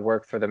didn't want to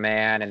work for the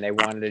man, and they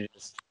wanted to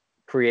just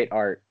create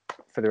art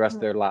for the rest of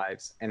Mhm. their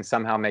lives and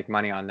somehow make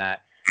money on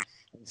that.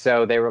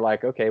 So they were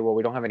like, okay, well,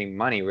 we don't have any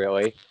money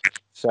really.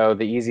 So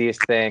the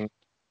easiest thing,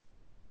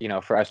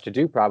 for us to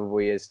do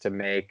probably is to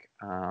make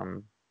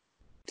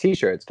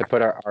t-shirts, to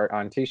put our art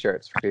on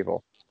t-shirts for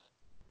people.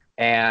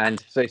 And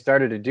so they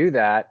started to do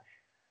that.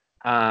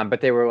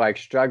 But they were like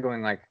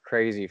struggling like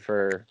crazy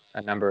for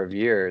a number of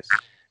years.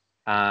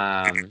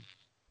 Um,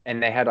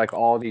 and they had like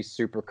all these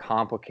super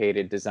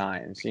complicated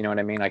designs, you know what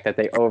I mean? Like that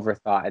they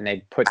overthought, and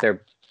they put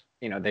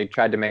they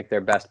tried to make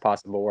their best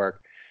possible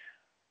work.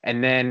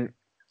 And then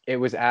it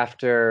was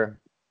after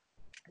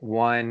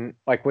one,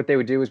 like what they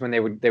would do is when they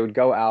would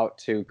go out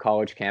to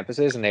college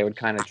campuses, and they would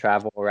kind of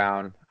travel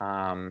around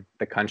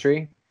the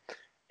country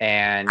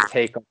and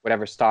take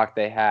whatever stock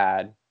they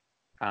had,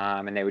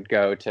 and they would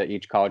go to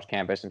each college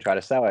campus and try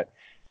to sell it.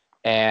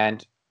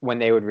 And when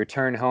they would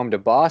return home to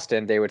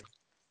Boston, they would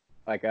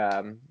like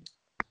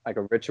like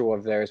a ritual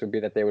of theirs would be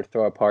that they would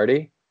throw a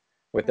party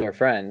with their Mhm.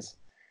 friends,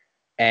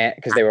 and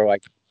because they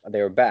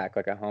were back,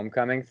 like a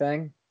homecoming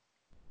thing.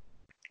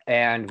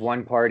 And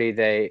one party,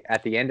 they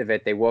at the end of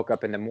it, they woke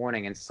up in the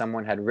morning and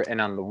someone had written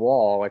on the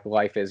wall like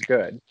 "Life is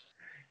good,"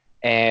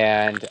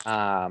 and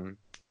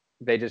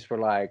they just were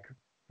like,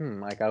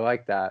 like I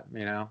like that,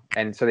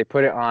 And so they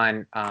put it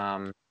on.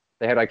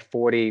 They had like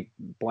 40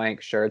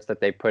 blank shirts that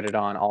they put it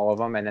on, all of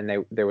them, and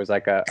then there was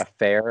like a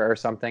fair or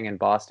something in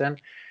Boston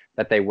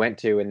that they went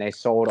to, and they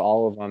sold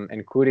all of them,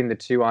 including the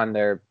two on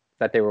their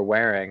that they were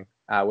wearing,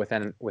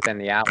 within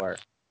the hour.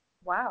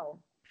 Wow.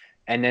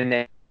 And then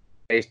they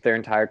based their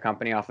entire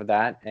company off of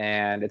that,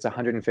 and it's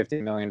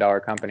 $150 million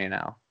company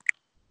now.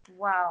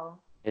 Wow.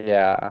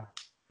 Yeah,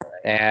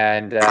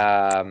 and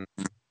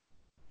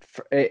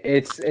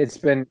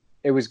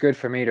it was good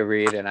for me to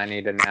read, and I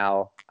need to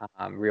now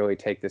really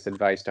take this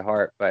advice to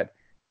heart. But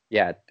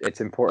yeah,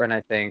 it's important,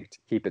 I think, to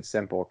keep it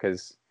simple,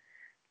 because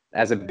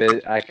as a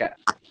bit like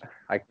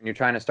when you're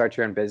trying to start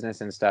your own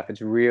business and stuff,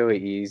 it's really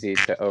easy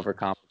to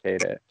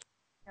overcomplicate it.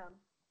 Yeah.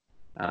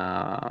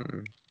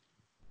 Um,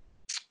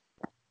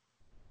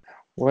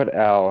 what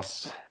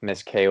else,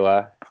 Miss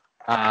Kayla?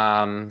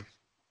 Um,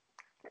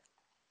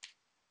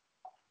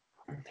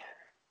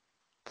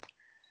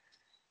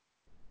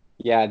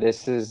 yeah,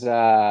 this is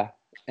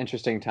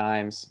interesting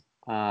times.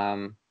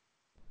 I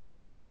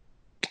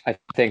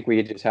think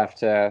we just have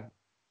to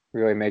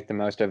really make the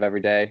most of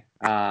every day.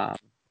 Yeah,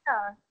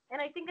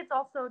 and I think it's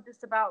also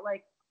just about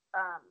like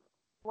um,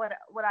 what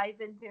I've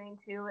been doing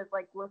too is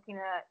like looking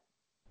at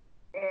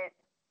it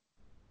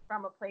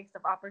from a place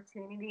of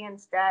opportunity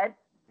instead,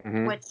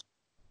 Mhm. which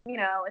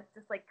it's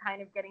just like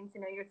kind of getting to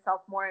know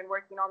yourself more and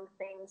working on the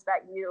things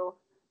that you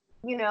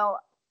know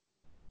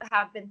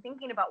have been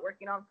thinking about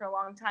working on for a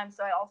long time.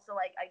 So I also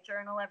like I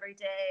journal every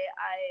day.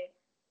 I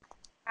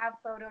have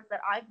photos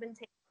that I've been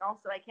taking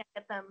also. I can't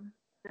get them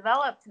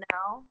developed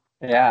now,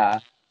 but Yeah.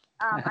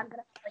 I'm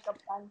gonna have like a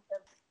bunch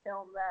of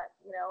film that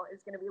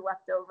is gonna be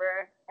left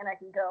over, and I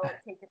can go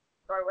take it to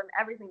the store when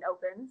everything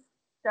opens.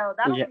 So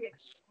that'll Yeah, be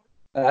exciting.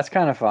 that's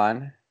kind of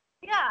fun.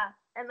 Yeah,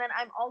 and then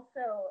I'm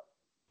also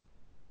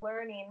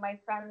learning. My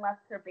friend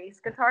left her bass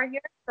guitar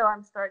here, so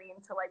I'm starting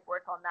to like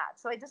work on that.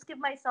 So I just give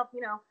myself,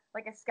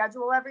 like a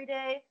schedule every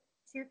day,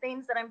 two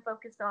things that I'm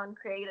focused on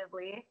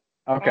creatively,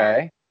 and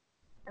Okay,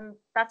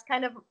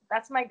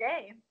 that's my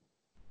day.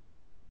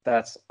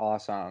 that's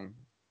awesome.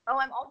 Oh,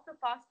 I'm also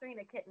fostering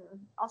a kitten.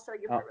 I'll show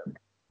you Oh, her really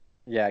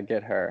yeah,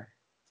 get her.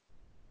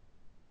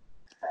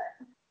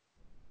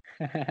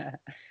 quick.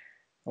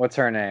 What's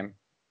her name?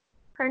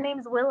 Her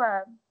name's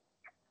Willa.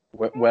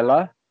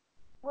 Willa?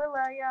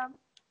 Willa, yeah.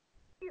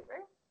 Cute,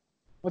 right?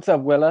 What's up,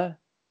 Willa?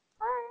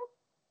 Hi.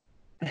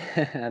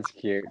 That's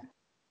cute.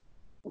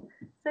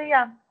 So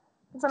yeah,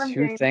 that's what I'm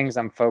Two doing. things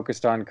I'm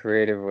focused on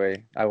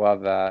creatively. I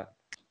love that.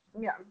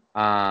 Yeah.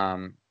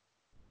 Um,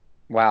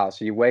 wow.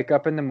 So you wake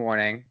up in the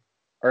morning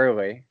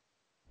early.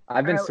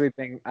 I've been Early.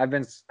 sleeping. I've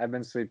been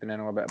sleeping in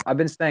a little bit. I've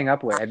been staying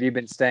up late. Have you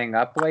been staying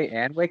up late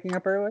and waking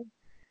up early?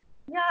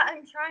 Yeah,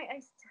 I'm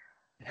trying.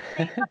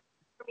 Staying up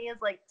for me is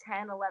like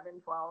 10, 11,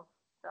 12.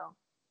 So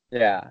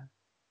Yeah.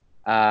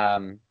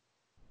 Um,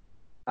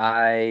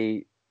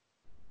 I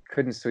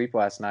couldn't sleep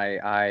last night.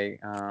 I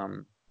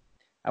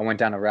went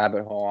down a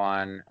rabbit hole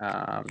on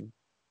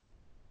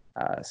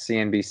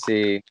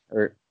CNBC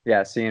or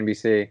yeah,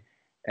 CNBC,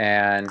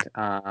 and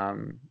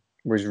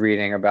was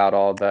reading about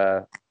all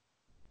the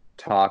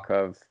talk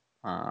of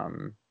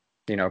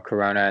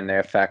Corona and the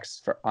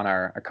effects on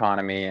our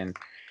economy and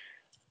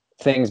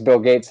things Bill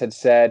Gates had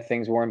said,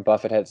 things Warren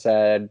Buffett had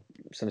said,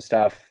 some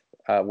stuff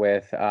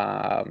with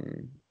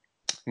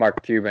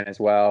Mark Cuban as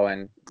well,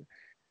 and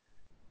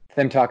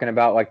them talking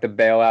about like the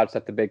bailouts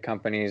that the big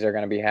companies are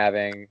going to be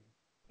having,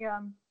 yeah.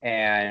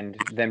 and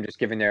them just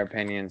giving their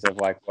opinions of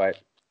like what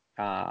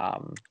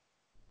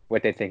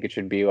they think it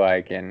should be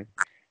like, and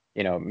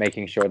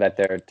making sure that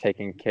they're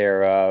taking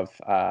care of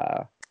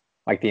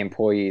like the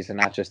employees and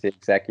not just the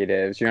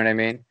executives. You know what I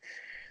mean?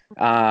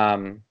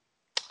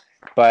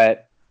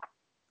 But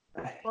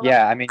Well,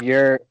 yeah, I mean,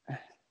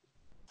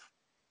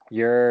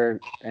 you're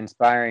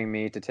inspiring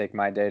me to take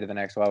my day to the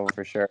next level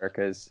for sure,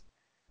 because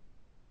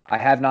I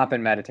have not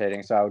been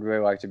meditating, so I would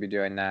really like to be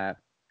doing that,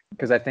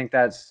 because I think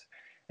that's,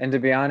 and to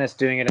be honest,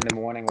 doing it in the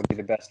morning would be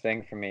the best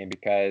thing for me,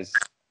 because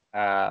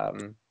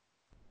um,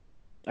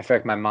 I feel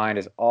like my mind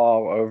is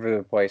all over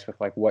the place with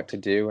like what to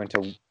do, and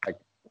to like,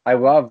 I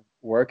love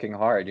working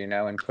hard,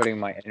 and putting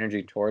my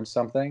energy towards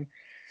something.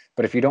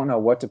 But if you don't know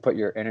what to put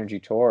your energy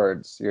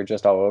towards, you're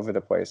just all over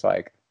the place,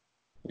 like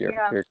your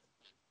yeah. your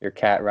your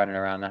cat running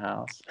around the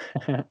house.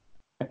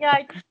 Yeah,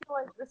 I just feel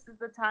like this is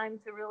the time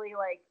to really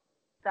like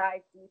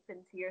dive deep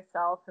into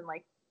yourself and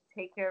like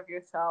take care of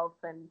yourself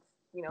and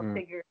Mm,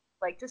 figure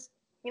like just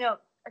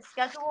a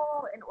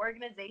schedule and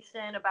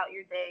organization about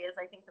your day is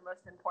I think the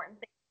most important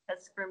thing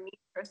because for me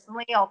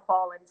personally I'll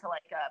fall into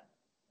like a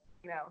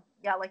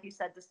yeah, like you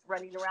said, just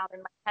running around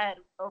in my head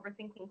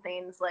overthinking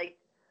things. Like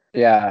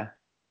yeah.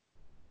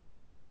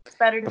 it's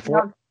better to be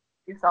Before on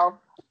yourself.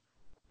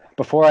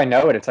 before I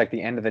know it, it's like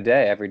the end of the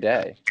day every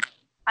day.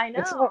 I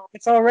It's know.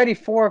 it's already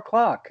 4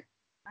 o'clock.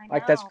 I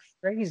Like that's know.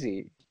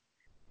 crazy.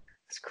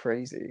 It's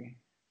crazy.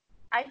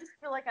 I just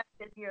feel like I'm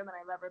busier than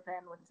I've ever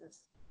been, which is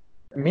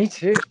Me really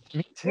too.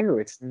 Me too.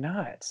 It's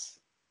nuts.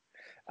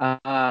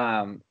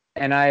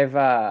 And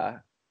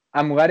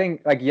I'm letting,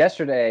 like,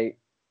 yesterday,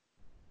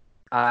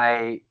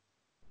 I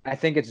I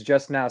think it's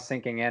just now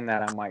sinking in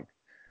that I'm like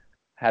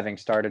having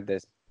started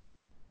this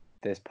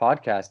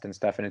podcast and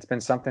stuff, and it's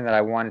been something that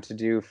I wanted to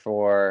do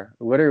for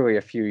literally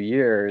a few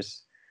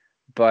years,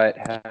 but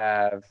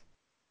have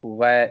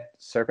let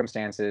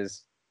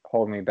circumstances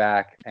hold me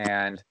back,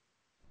 and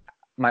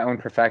my own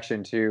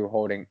perfection too,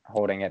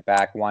 holding it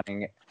back,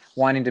 wanting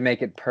to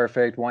make it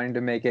perfect, wanting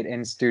to make it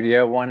in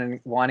studio,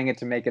 wanting it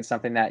to make it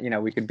something that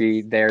we could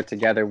be there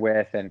together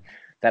with, and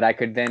that I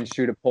could then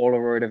shoot a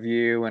Polaroid of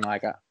you, and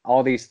like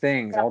all these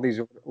things, yeah. all these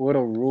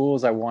little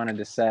rules I wanted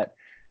to set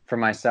for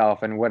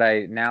myself. And what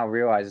I now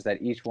realize is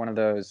that each one of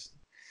those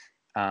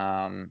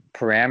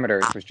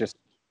parameters was just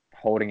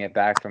holding it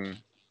back from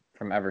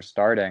ever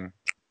starting.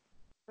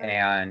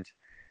 And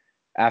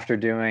after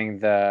doing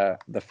the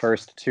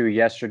first two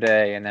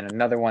yesterday, and then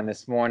another one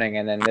this morning,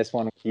 and then this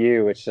one with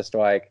you, it's just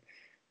like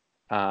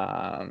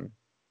um,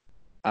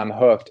 I'm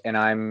hooked, and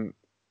I'm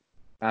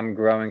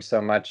growing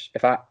so much.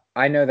 If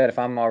I know that if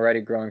I'm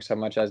already growing so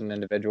much as an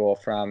individual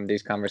from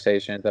these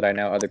conversations, that I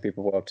know other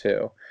people will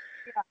too.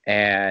 Yeah.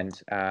 And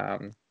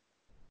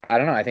I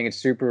don't know. I think it's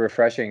super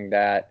refreshing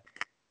that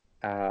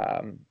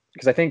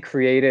because I think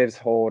creatives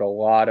hold a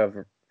lot of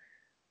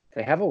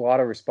they have a lot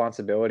of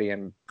responsibility,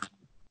 and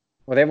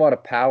well, they have a lot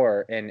of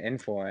power and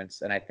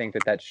influence, and I think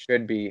that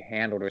should be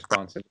handled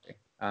responsibly.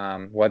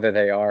 Whether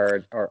they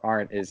are or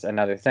aren't is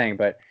another thing,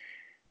 but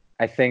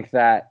I think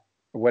that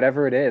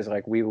whatever it is,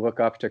 like, we look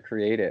up to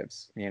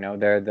creatives.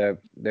 They're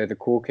the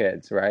cool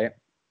kids, right?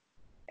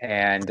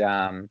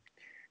 And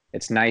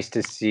it's nice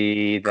to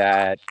see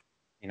that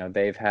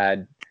they've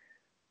had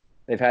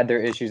they've had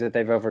their issues that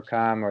they've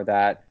overcome, or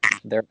that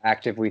they're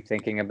actively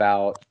thinking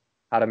about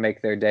how to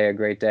make their day a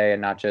great day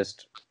and not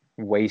just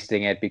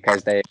wasting it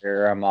because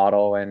they're a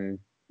model and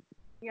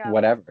Yeah.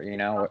 whatever, you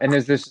know. And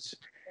there's this,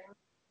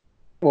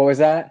 what was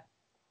that?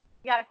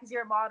 Yeah, because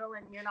you're a model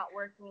and you're not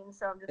working,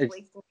 so I'm just It's,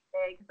 wasting the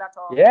day because that's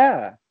all.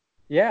 yeah,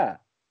 yeah,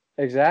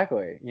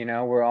 exactly. You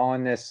know, we're all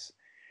in this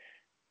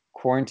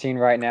quarantine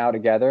right now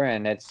together,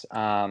 and it's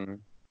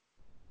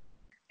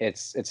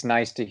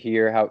nice to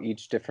hear how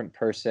each different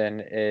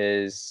person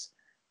is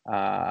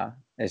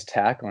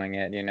tackling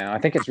it, you know. I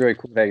think it's really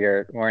cool that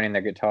you're learning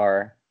the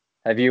guitar.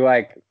 Have you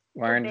like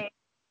learned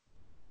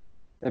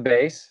the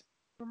bass?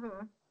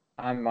 Mm-hmm.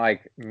 I'm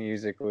like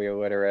musically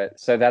illiterate,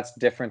 so that's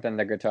different than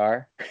the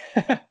guitar.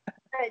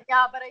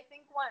 Yeah, but I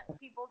think what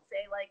people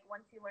say, like,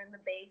 once you learn the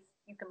bass,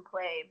 you can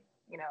play,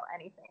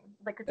 anything.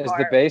 The Is the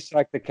guitar. bass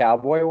like the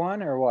cowboy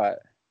one or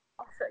what?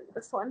 I'll show you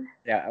this one.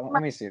 Yeah,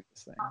 let me see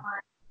this thing.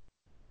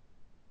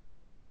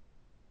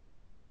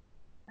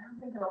 I don't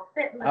think it'll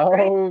fit in the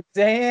frame. Oh,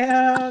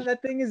 damn,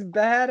 that thing is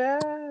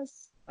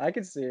badass. I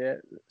can see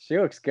it. She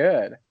looks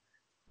good.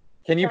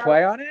 Can you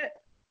play on it?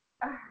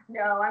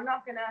 No, I'm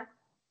not gonna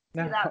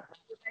do No. that for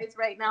you guys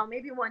right now.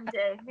 Maybe one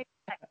day.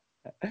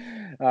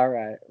 All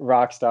right,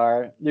 rock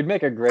star. You'd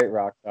make a great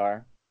rock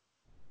star.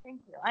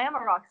 Thank you. I am a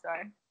rock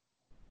star.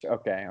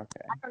 Okay,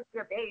 okay. I don't do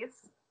a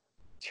bass.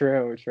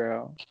 True,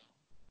 true.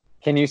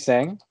 Can you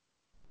sing?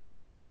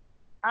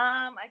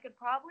 I could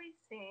probably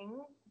sing,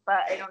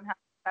 but I don't have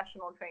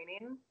professional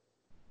training.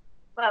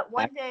 But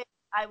one day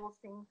I will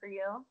sing for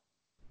you.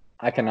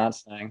 I cannot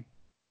sing.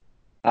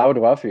 I would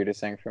love for you to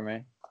sing for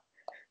me.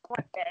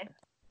 One day,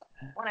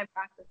 when I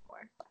practice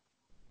more.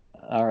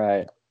 All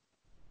right.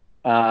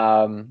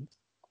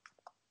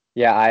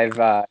 Yeah, I've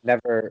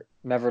never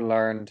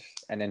learned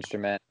an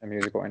instrument, a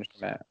musical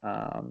instrument.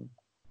 I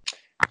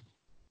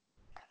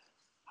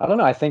don't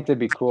know. I think they'd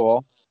be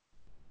cool,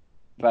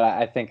 but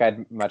I think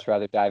I'd much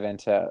rather dive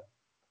into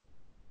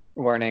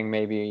learning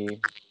maybe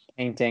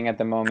painting at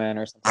the moment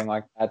or something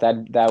like that.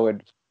 That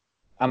would.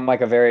 I'm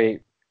like a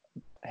very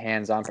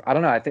hands-on. I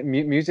don't know. I think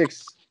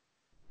music's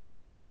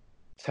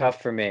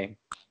tough for me.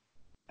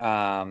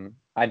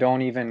 I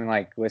don't even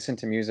like listen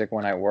to music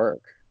when I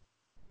work.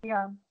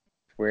 Yeah.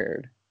 It's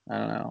weird. I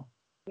don't know.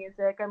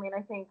 Music. I mean,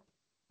 I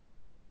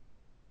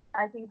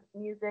think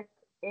music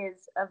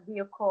is a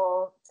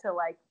vehicle to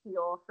like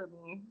heal for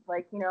me.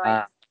 Like,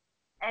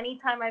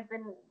 anytime I've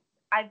been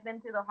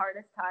through the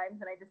hardest times,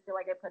 and I just feel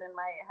like I put in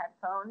my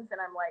headphones and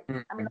I'm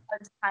in the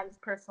hardest times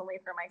personally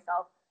for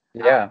myself.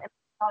 Yeah. And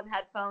on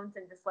headphones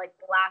and just like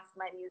blast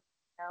my music.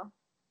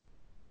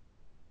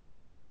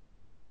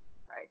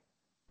 Right.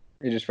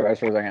 You just froze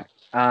for a second.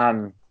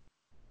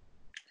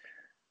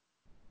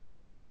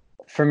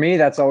 For me,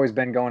 that's always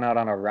been going out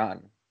on a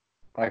run.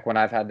 Like when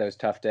I've had those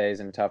tough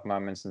days and tough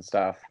moments and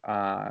stuff.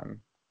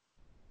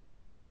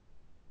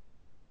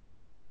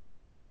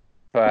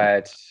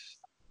 But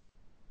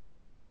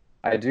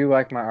I do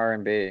like my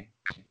R&B.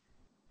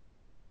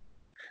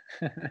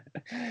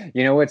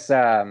 You know what's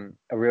a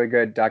really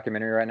good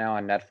documentary right now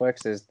on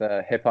Netflix is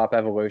the Hip Hop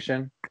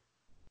Evolution.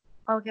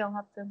 Okay, I'll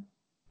have to.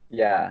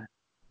 Yeah.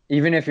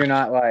 Even if you're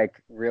not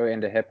like really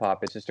into hip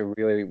hop, it's just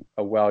a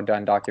well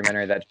done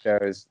documentary that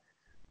shows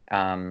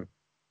um,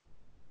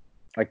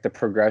 like the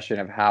progression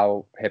of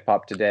how hip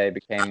hop today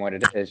became what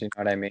it is. You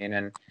know what I mean?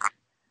 And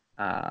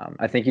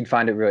I think you'd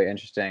find it really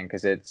interesting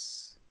because it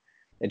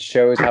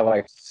shows how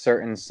like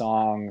certain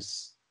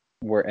songs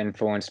were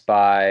influenced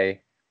by,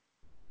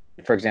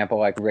 for example,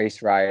 like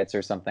race riots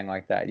or something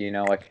like that. You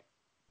know, like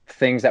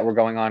things that were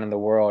going on in the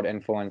world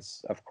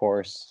influence, of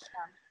course,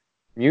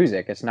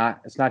 music. It's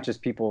not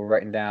just people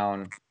writing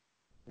down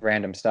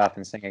random stuff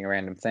and singing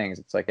random things.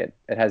 It's like it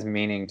has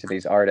meaning to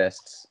these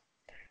artists.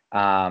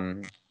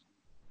 And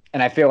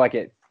I feel like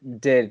it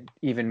did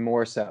even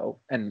more so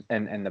in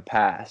the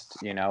past,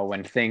 you know,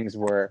 when things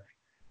were,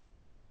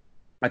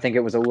 I think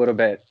it was a little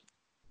bit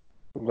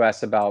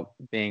less about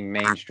being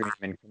mainstream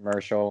and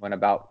commercial and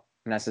about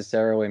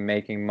necessarily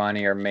making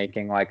money or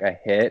making like a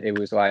hit. It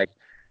was like,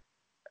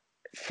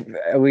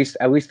 at least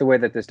the way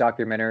that this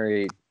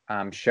documentary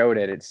showed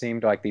it, it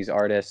seemed like these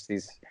artists,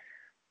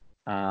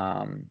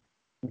 um,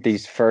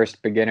 these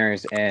first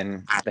beginners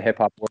in the hip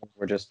hop world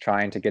were just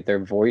trying to get their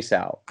voice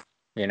out,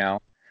 you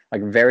know,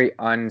 like very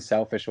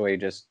unselfishly.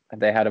 Just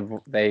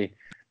they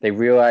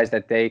realized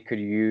that they could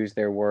use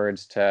their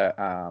words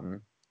to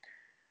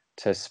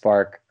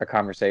spark a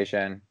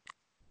conversation.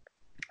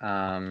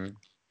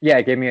 Yeah,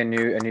 it gave me a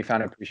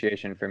newfound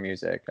appreciation for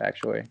music,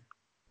 actually.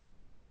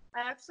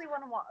 I actually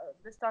want to watch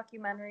this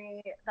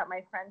documentary that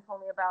my friend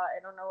told me about. I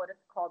don't know what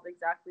it's called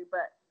exactly,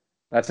 but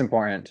That's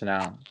important to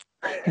know.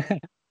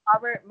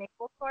 Robert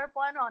Mapplethorpe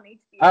one on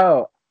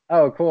HBO.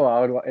 Oh,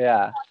 cool.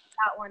 Yeah.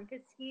 That one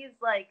because he's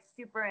like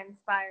super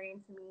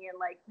inspiring to me and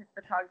like his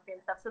photography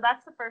and stuff. So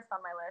that's the first on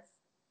my list.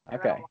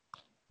 Okay.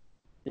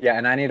 Yeah,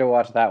 and I need to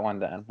watch that one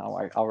then.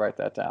 I'll write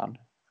that down.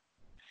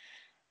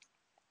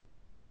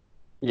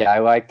 Yeah, I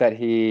like that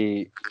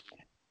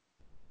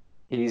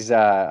he's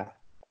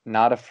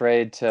not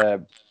afraid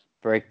to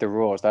break the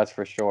rules. That's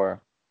for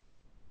sure.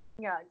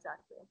 Yeah,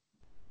 exactly.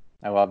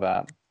 I love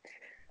that.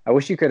 I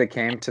wish you could have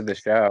came to the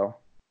show.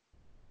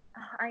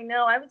 I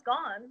know, I was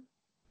gone.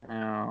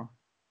 Oh.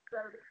 So,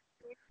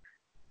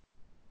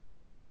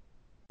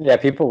 Yeah,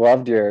 people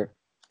loved your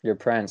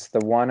prints.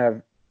 There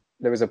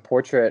was a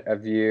portrait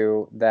of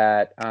you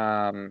that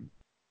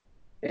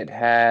it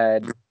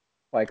had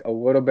like a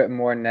little bit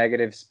more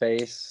negative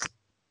space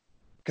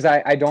because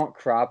I don't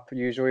crop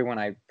usually when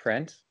I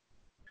print,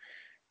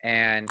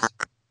 and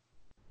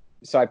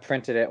so I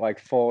printed it like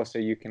full so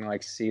you can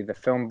like see the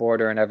film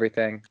border and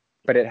everything,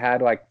 but it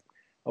had like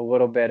a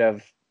little bit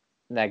of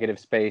negative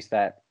space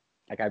that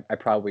like I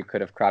probably could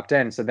have cropped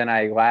in. So then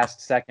I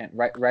last second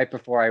right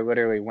before I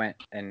literally went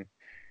and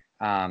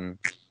um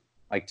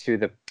like to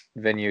the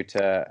venue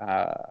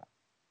to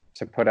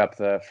put up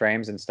the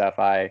frames and stuff,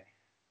 I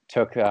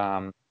took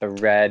the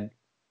red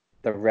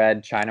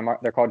China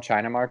mark. They're called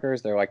China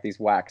markers. They're like these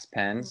wax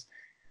pens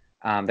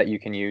that you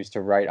can use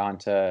to write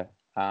onto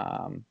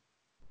um,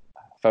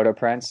 photo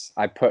prints.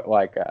 I put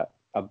like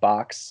a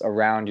box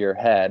around your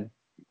head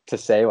to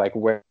say like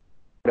where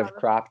I would have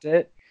cropped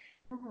it,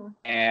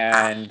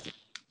 and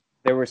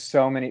there were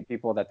so many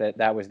people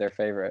that was their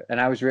favorite,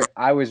 and I was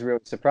really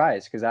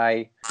surprised because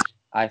I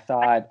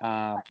thought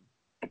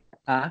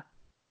huh.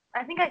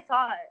 I think I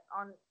saw it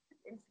on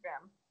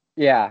Instagram.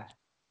 Yeah,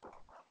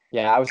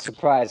 yeah, I was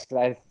surprised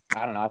because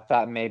I don't know. I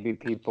thought maybe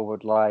people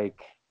would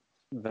like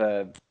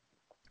the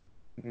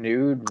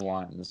nude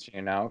ones,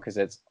 you know, because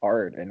it's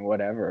art and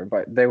whatever.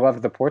 But they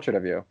loved the portrait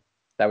of you.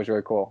 That was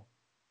really cool.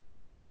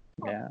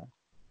 Yeah.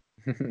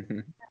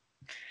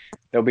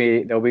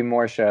 There'll be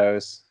more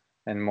shows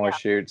and more Yeah.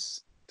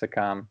 shoots to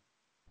come.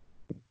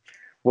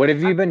 What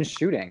have you been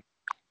shooting?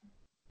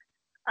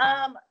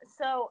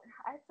 So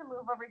I have to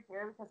move over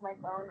here because my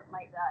phone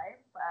might die,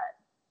 but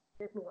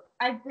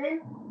I've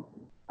been.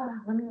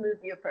 Let me move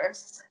you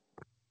first.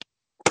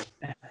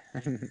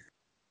 I'm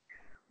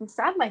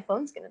sad my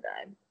phone's gonna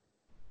die.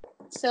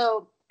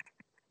 So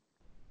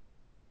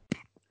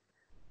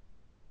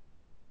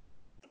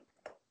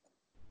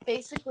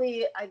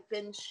basically, I've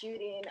been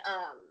shooting.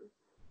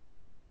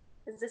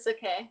 Is this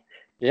okay?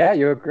 Yeah,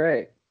 you were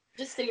great.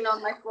 Just sitting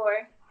on my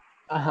floor.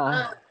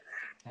 Uh-huh.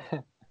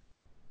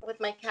 With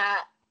my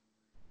cat.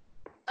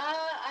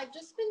 I've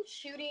just been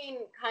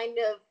shooting kind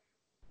of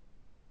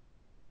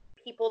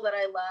people that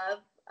I love.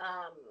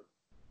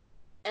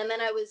 And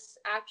then I was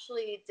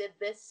actually did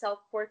this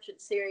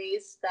self-portrait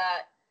series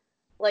that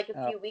like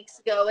a few weeks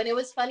ago. And it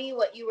was funny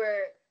what you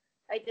were,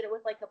 I did it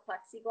with like a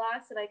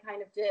plexiglass and I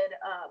kind of did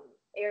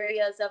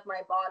areas of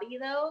my body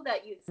though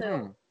that you,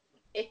 so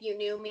if you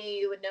knew me,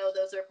 you would know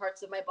those are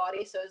parts of my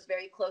body. So it was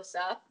very close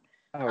up.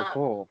 Oh,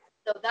 cool.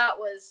 So that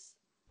was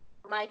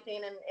my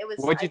thing. And it was,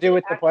 What'd you I do did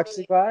with the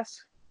actually,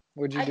 plexiglass?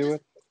 What'd you do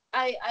with?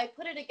 I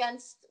put it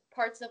against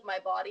parts of my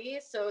body,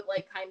 so it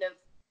like kind of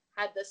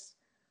had this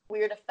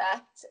weird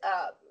effect.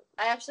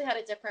 I actually had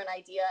a different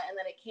idea, and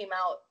then it came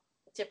out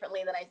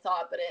differently than I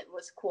thought, but it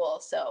was cool.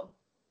 So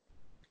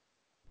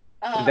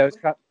Those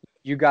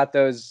you got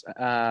those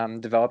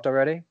developed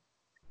already?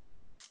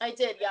 I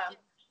did, yeah.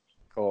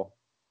 Cool.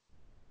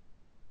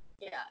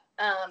 Yeah.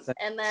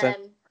 And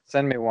then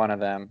send me one of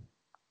them.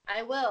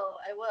 I will.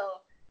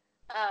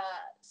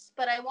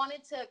 But I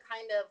wanted to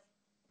kind of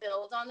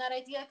build on that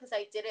idea because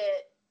I did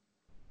it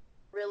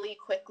really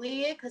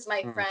quickly because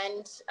my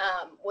friend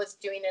was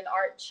doing an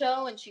art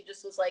show and she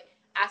just was like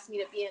asked me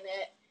to be in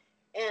it,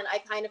 and I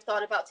kind of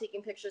thought about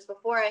taking pictures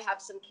before. I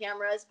have some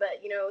cameras,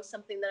 but you know,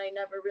 something that I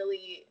never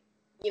really,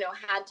 you know,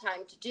 had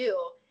time to do.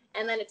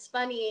 And then it's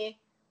funny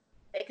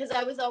because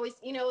I was always,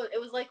 you know, it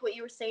was like what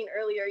you were saying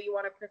earlier, you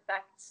want to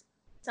perfect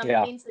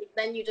something, so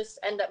then you just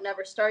end up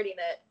never starting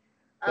it.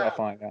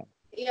 Definitely.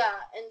 Yeah,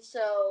 and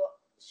so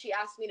she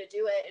asked me to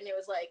do it, and it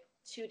was like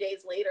 2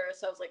 days later,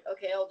 so I was like,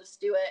 okay, I'll just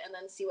do it and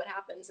then see what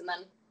happens, and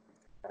then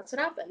that's what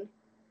happened.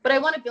 But I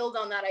want to build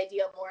on that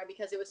idea more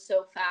because it was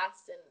so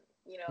fast, and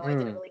you know, I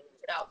didn't really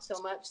get it out so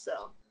much,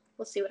 so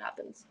we'll see what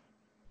happens.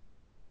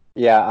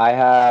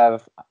 Yeah,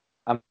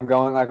 I'm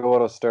going like a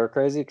little stir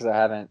crazy because I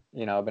haven't,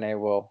 you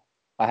know,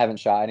 I haven't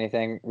shot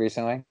anything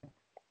recently,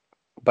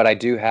 but I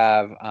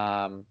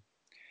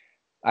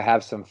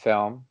have some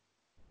film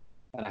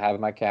and I have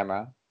my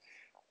camera,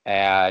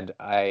 and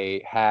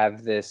I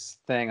have this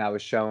thing I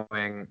was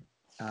showing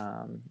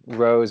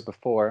Rose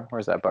before.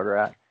 Where's that bugger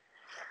at?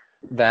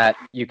 That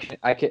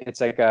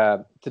it's like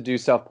to do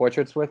self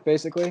portraits with,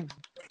 basically.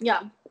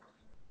 Yeah.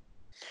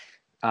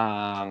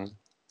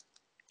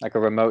 Like a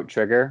remote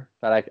trigger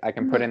that I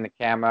can put in the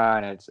camera,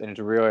 and it's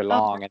really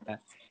long, and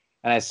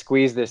I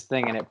squeeze this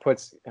thing and it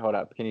puts, hold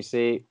up, can you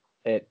see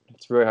it?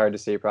 It's really hard to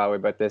see probably,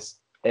 but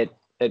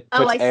it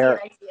puts air.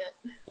 I see it.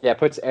 Yeah, it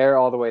puts air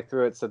all the way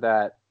through it so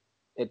that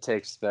it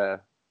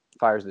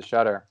fires the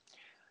shutter.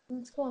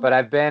 That's cool. But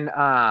I've been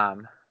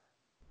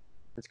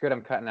it's good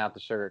I'm cutting out the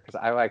sugar because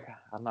I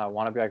don't know, I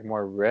want to be like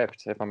more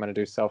ripped if I'm gonna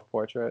do self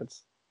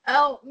portraits.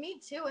 Oh, me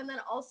too. And then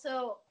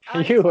also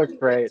You look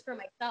great for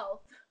myself.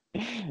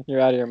 You're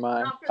out of your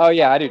mind. Oh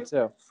yeah, I do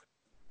too.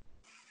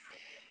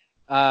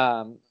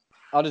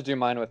 I'll just do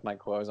mine with my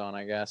clothes on,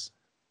 I guess.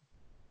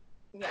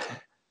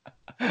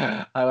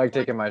 Yeah. I like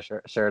taking my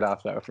shirt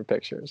off though for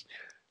pictures.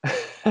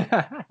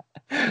 But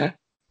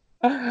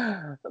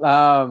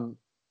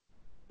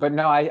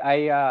no,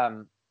 I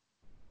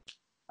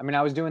mean,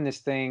 I was doing this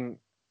thing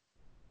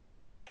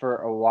for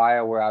a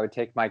while where I would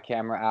take my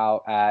camera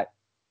out at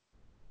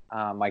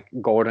like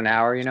golden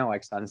hour, you know,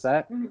 like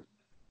sunset. Mm-hmm.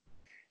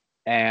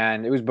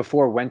 And it was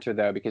before winter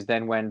though, because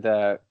then when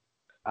the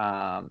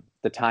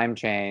time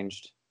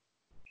changed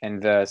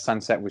and the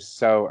sunset was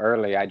so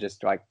early, I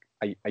just like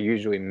I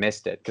usually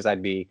missed it because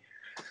I'd be,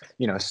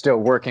 you know, still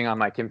working on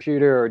my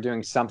computer or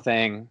doing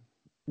something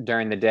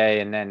during the day,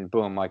 and then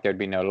boom, like there'd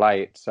be no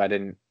light. So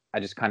I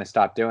just kind of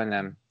stopped doing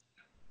them.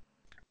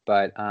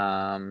 But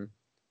yeah,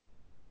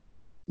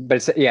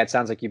 it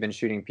sounds like you've been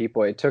shooting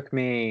people. It took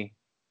me,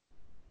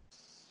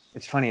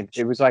 it's funny,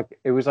 it was like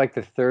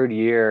the third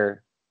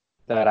year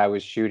that I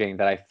was shooting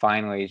that I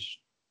finally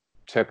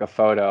took a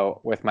photo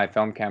with my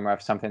film camera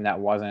of something that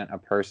wasn't a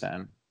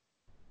person.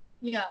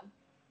 Yeah.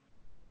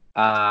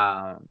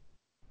 Um,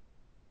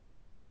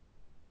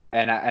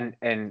 and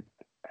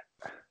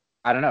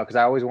I don't know, because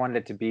I always wanted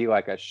it to be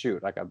like a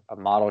shoot, like a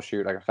model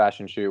shoot, like a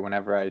fashion shoot.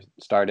 Whenever I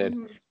started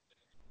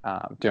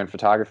doing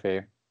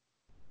photography,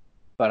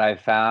 but I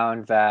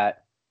found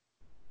that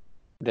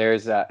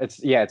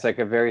it's like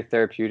a very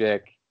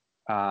therapeutic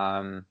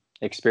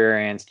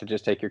experience to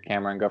just take your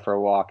camera and go for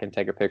a walk and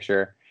take a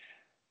picture.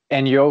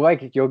 And you'll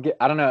get,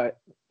 I don't know,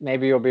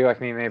 maybe you'll be like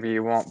me, maybe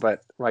you won't,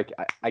 but like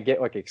I get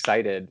like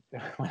excited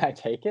when I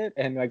take it,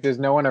 and like there's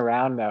no one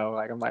around though.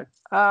 Like I'm like,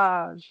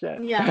 ah,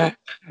 shit, Yeah.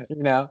 you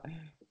know.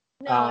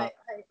 No, Uh,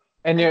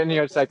 and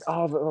you're it's like,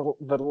 oh,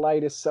 the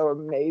light is so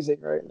amazing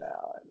right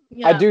now. I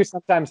yeah. do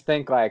sometimes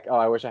think like, oh,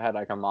 I wish I had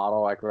like a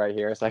model like right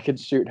here so I could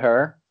shoot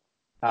her.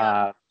 Yeah.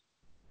 Uh,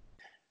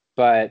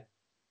 but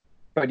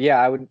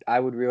yeah, I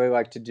would really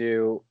like to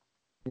do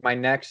my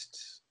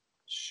next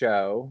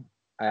show.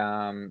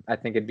 I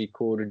think it'd be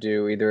cool to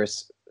do either a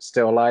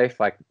still life,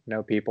 like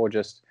no people,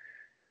 just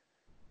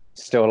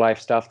still life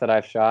stuff that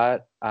I've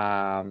shot,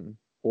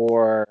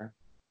 or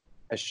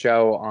a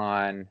show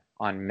on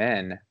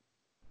men,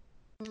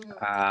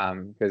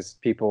 because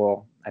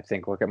people I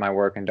think look at my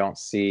work and don't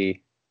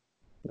see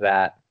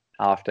that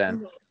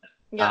often.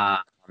 Yeah.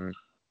 Um,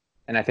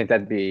 and I think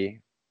it'd be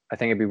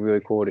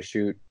really cool to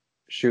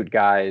shoot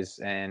guys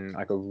in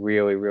like a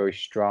really, really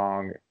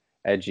strong,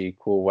 edgy,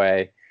 cool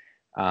way.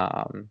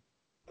 Um,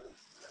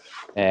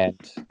 and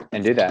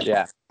do that,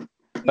 yeah. Yeah.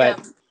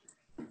 But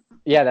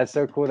yeah, that's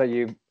so cool that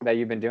you've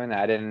been doing that.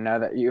 I didn't know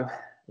that you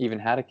even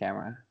had a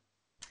camera.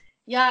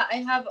 Yeah, I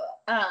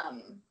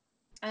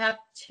have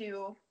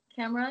two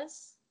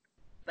cameras,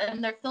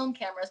 and they're film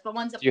cameras, but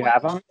one's a Do you point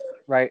have and them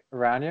shoot. right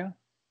around you?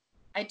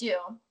 I do.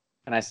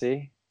 Can I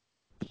see?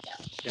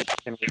 Yeah.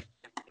 Can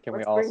we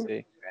Let's all bring.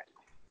 see?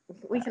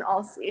 We can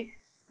all see.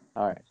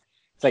 All right.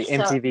 It's like So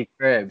MTV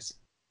Cribs.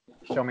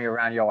 Show me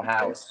around your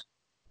house.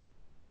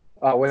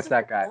 Oh, this what's is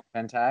that guy?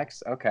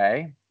 Pentax?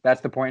 Okay.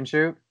 That's the point and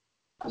shoot?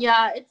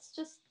 yeah. It's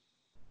just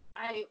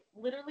I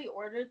literally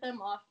ordered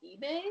them off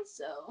eBay,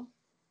 so.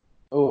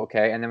 Oh,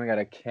 okay. And then we got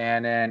a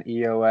Canon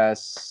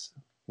EOS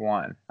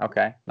 1.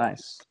 Okay,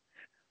 nice.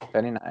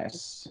 Very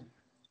nice.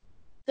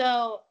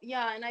 So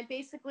yeah, and I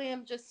basically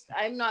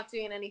I'm not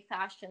doing any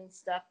fashion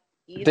stuff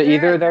Do either.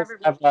 either of I've those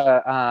never have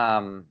really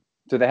a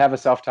do they have a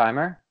self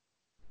timer?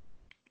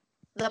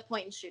 the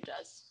point and shoot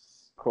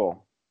does.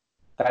 Cool.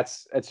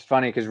 It's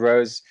funny because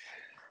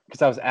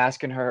because I was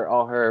asking her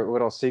all her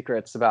little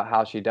secrets about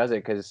how she does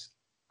it, because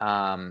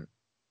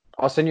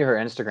I'll send you her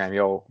Instagram.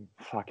 You'll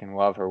fucking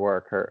love her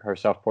work. Her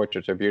self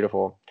portraits are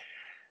beautiful.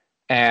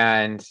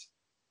 And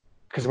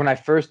because when I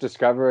first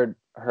discovered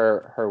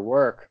her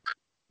work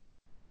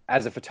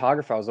as a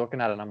photographer, I was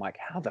looking at it and I'm like,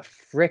 how the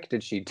frick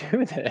did she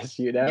do this?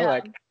 You know, Yeah.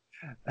 like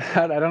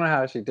I don't know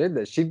how she did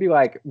this. She'd be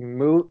like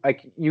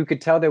like you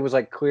could tell there was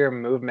like clear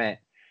movement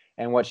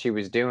in what she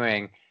was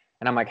doing.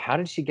 And I'm like, how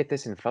did she get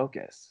this in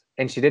focus?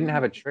 And she didn't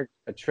have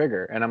a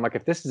trigger. And I'm like,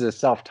 if this is a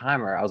self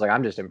timer, I was like,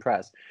 I'm just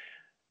impressed.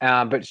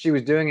 But she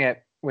was doing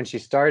it when she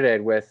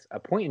started with a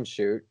point and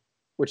shoot,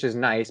 which is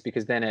nice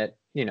because then it,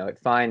 you know, it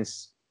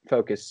finds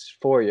focus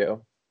for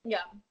you,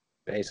 Yeah.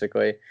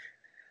 basically.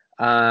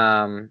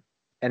 Um,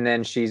 and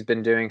then she's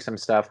been doing some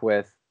stuff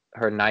with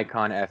her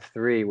Nikon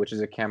F3, which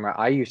is a camera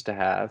I used to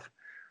have,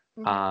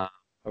 a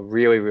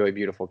really, really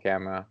beautiful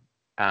camera.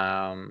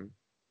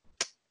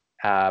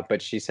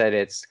 But she said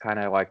it's kind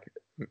of like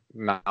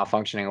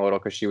malfunctioning a little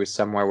because she was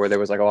somewhere where there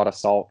was like a lot of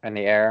salt in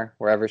the air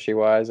wherever she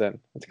was, and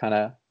it's kind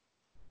of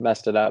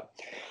messed it up.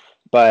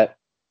 But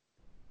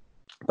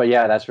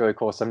yeah, that's really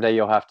cool. Someday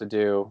you'll have to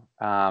do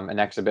an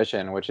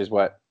exhibition, which is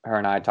what her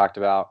and I talked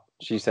about.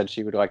 She said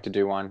she would like to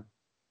do one.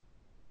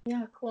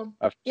 Yeah, cool.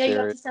 Of Yeah, you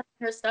have to series. send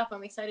me her stuff.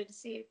 I'm excited to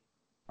see.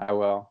 I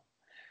will,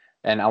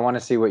 and I want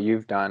to see what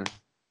you've done.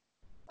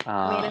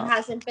 I mean, it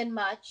hasn't been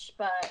much,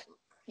 but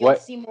you'll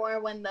What? see more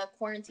when the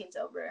quarantine's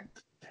over.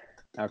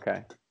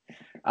 Okay.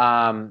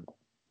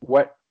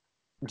 What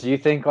do you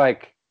think?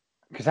 Like,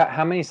 because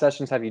how many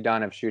sessions have you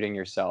done of shooting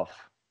yourself?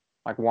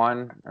 Like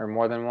one or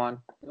more than one?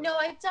 No,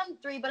 I've done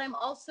 3, but I'm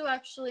also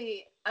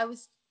actually, I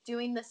was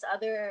doing this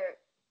other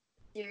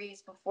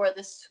series before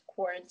this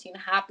quarantine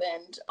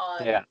happened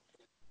Yeah.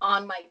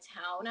 on my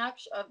town,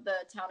 actually, of the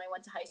town I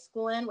went to high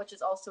school in, which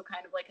is also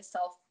kind of like a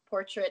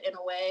self-portrait in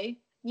a way,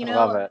 I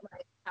love of it. my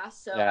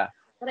past. So, Yeah.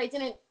 but I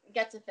didn't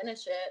get to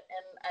finish it,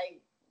 and I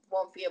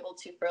won't be able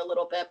to for a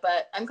little bit,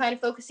 but I'm kind of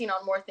focusing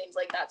on more things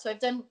like that. So I've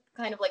done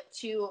kind of like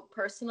 2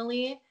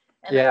 personally,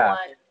 and then Yeah.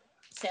 1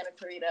 Santa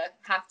Clarita,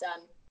 half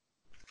done.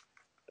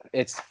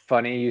 It's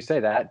funny you say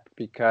that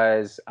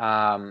because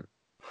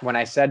when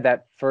I said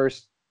that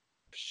first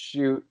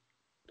shoot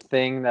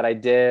thing that I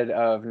did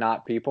of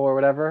not people or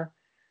whatever,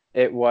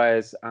 it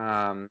was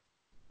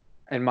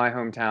in my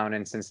hometown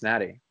in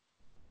Cincinnati.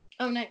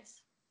 Oh,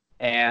 nice.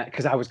 And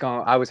because I was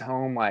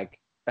home like,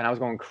 and I was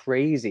going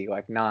crazy,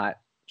 like not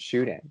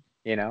shooting,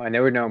 and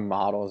there were no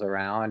models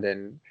around.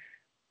 And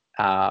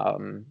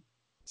um,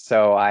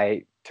 so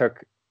I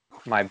took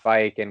my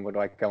bike and would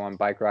like go on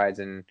bike rides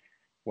and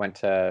went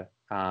to,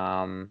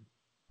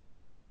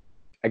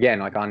 again,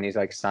 like on these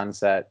like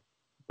sunset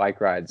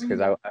bike rides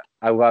because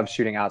I love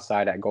shooting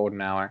outside at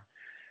golden hour.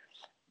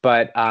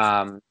 But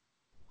I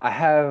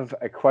have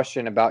a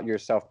question about your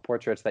self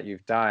portraits that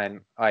you've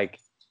done, like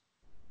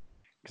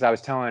because I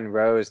was telling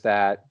Rose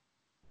that,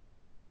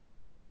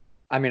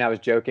 I mean, I was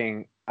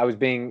joking, I was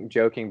being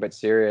joking but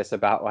serious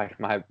about like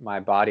my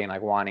body and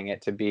like wanting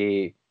it to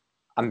be,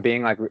 I'm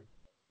being like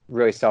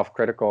really self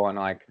critical, and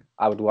like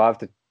I would love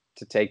to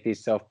take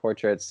these self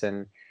portraits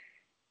and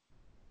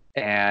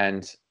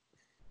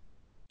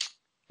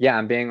yeah,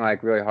 I'm being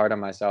like really hard on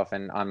myself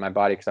and on my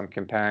body because I'm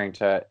comparing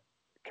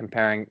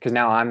because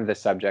now I'm the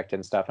subject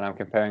and stuff, and I'm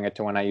comparing it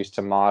to when I used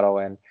to model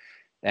and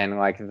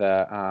like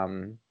the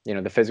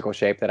the physical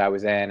shape that I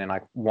was in and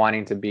like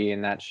wanting to be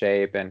in that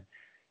shape and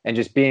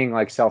just being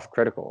like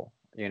self-critical,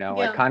 like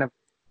Yeah.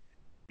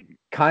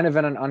 kind of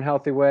in an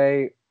unhealthy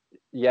way.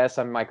 Yes,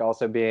 I'm like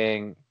also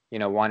being,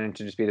 wanting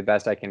to just be the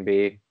best I can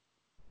be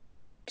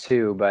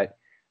too, but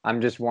I'm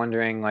just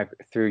wondering like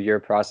through your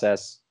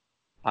process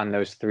on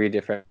those 3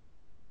 different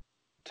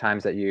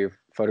times that you've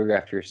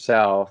photographed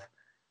yourself,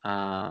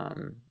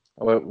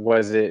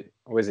 was it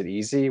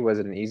easy? Was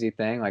it an easy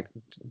thing? Like,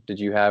 did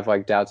you have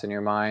like doubts in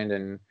your mind,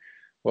 and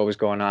what was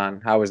going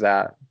on? How was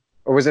that?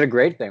 Or was it a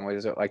great thing?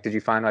 Was it like, did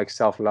you find like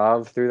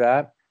self-love through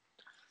that?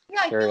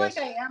 Yeah, I feel like Curious.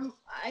 I am.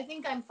 I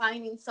think I'm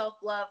finding self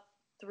love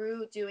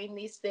through doing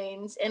these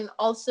things, and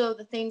also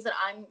the things that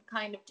I'm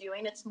kind of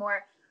doing. It's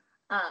more,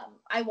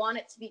 I want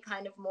it to be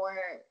kind of more,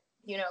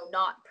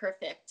 not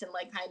perfect and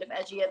like kind of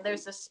edgy. And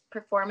there's this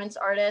performance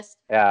artist.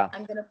 Yeah.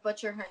 I'm gonna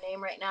butcher her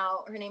name right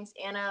now. Her name's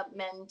Anna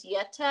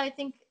Mendieta, I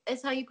think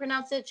is how you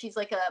pronounce it.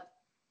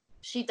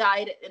 She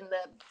died in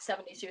the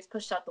 70s. She was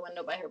pushed out the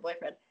window by her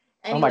boyfriend.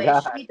 Oh my Anyway,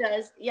 God.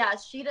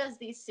 she does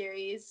these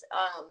series.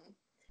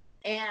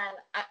 And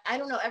I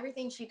don't know,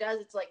 everything she does,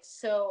 it's like,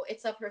 so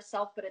it's of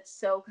herself, but it's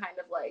so kind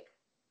of like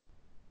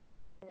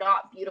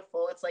not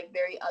beautiful. It's like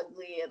very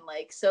ugly, and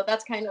like, so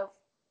that's kind of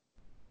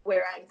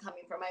where I'm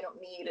coming from. I don't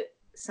need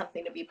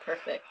something to be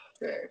perfect,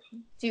 or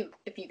do,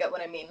 if you get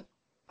what I mean.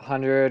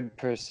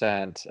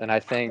 100%. And I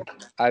think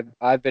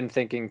I've been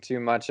thinking too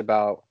much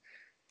about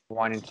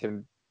wanting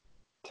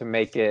to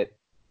make it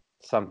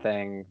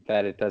something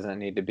that it doesn't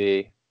need to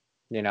be,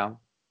 you know,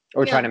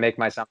 or trying Yeah. to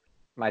make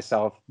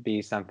myself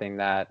be something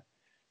that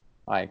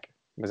like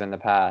was in the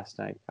past.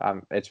 Like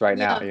it's right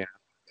now. Yeah,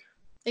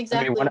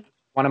 I mean, one exactly.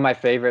 one of my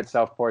favorite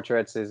self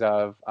portraits is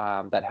of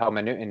that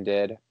Helmut Newton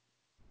did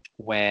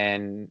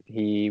when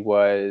he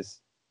was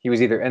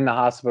either in the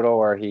hospital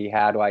or he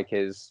had like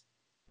his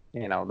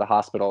the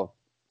hospital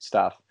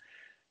stuff.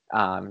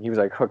 He was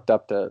like hooked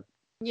up to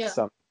Yeah.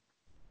 some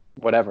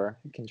whatever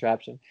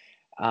contraption,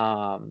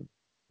 um,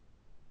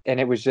 and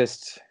it was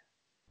just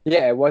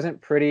yeah, it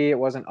wasn't pretty, it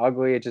wasn't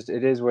ugly, it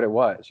is what it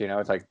was.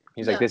 It's like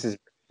he's like Yeah.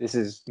 this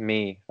is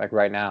me like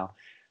right now,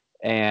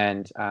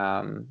 and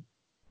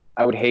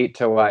I would hate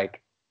to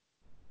like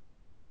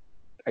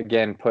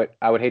again put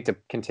I would hate to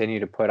continue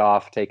to put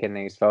off taking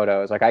these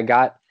photos. Like I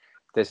got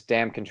this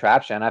damn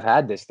contraption, I've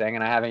had this thing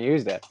and I haven't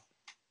used it.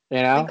 You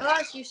My know?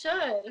 gosh, you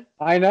should.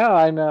 I know,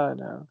 I know, I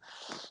know.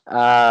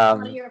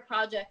 One of Um, your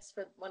projects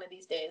for one of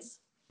these days.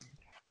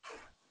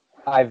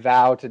 I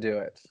vow to do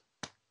it.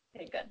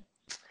 Okay,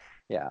 good.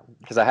 Yeah,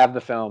 because I have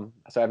the film,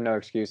 so I have no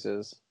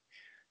excuses.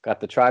 Got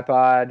the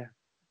tripod as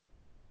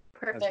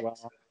Perfect.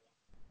 well.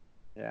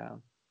 Yeah,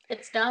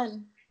 It's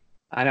done.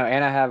 I know,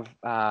 and I have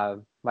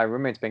my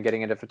roommate's been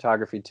getting into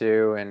photography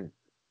too, and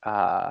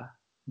uh,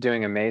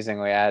 doing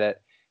amazingly at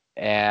it.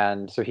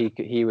 And so he'd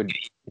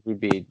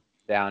be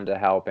down to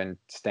help and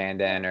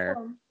stand in or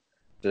Awesome.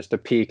 just to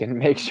peek and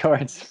make sure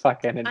it's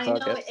fucking in I know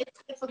focus.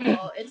 it's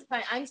difficult. It's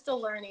fine. I'm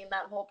still learning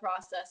that whole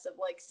process of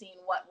like seeing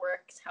what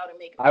works, how to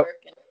make it I work,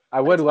 I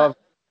but would it's fun. love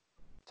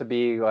to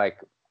be like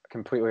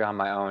completely on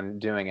my own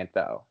doing it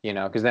though,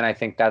 because then I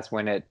think that's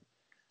when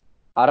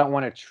I don't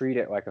want to treat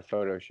it like a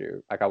photo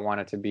shoot. Like I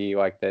want it to be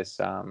like this,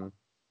 yeah,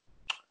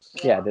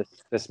 Yeah.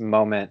 this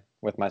moment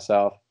with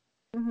myself,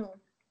 Hmm.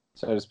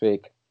 so to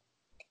speak.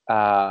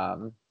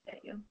 Um,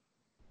 get you?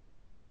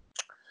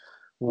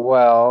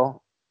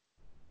 Well,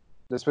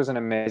 this was an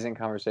amazing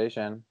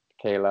conversation,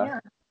 Kayla. Yeah.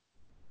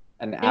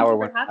 An Thank hour you for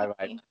went by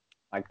having me.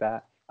 like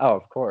that. Oh,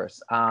 of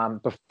course.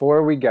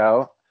 Before we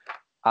go,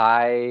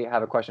 I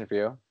have a question for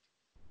you.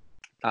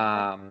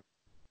 Um,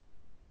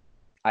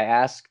 I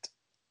asked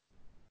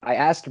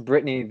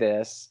Brittany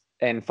this,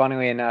 and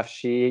funnily enough,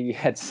 she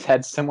had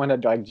said someone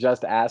had like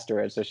just asked her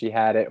it, so she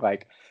had it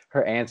like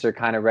her answer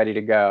kind of ready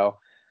to go.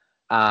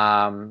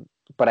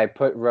 But I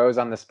put Rose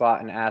on the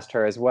spot and asked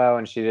her as well,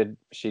 and she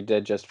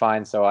did just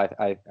fine. So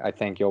I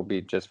think you'll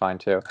be just fine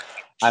too.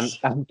 I'm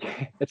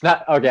it's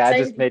not okay. I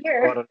just Excited to made you a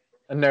hear. little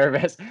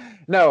nervous.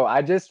 No,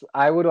 I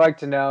would like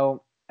to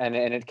know, and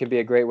it could be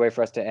a great way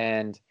for us to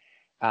end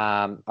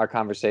our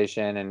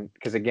conversation, and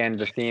because again,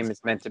 the theme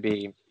is meant to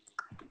be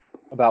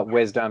about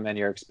wisdom and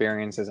your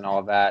experiences and all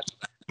of that.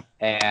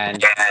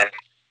 And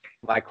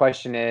my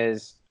question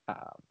is,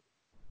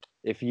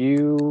 if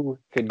you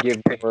could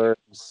give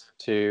words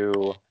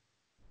to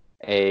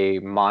a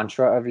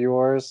mantra of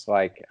yours,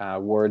 like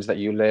words that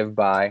you live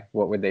by,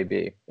 what would they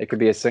be? It could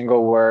be a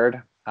single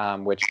word,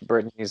 which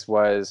Brittany's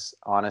was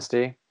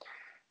honesty,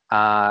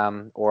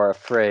 or a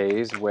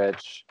phrase,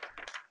 which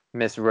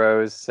Miss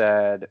Rose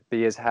said,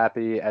 be as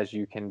happy as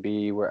you can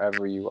be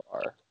wherever you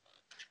are.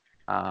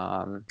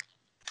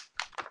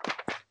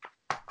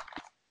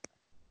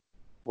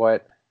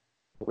 What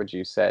would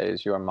you say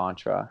is your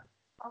mantra?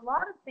 A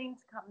lot of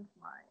things come to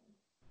mind.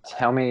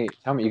 Tell me,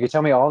 you could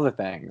tell me all the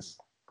things.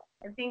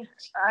 I think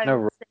I No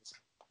would rules. say,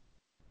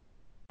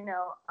 you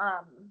know,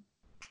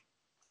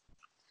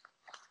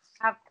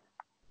 have.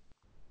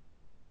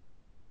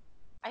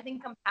 I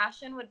think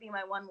compassion would be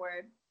my one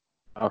word.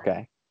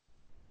 Okay.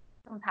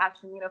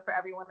 Compassion, for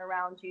everyone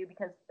around you,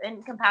 because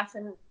in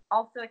compassion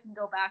also it can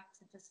go back to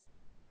just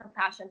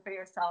compassion for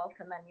yourself,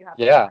 and then you have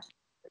compassion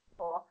for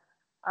people.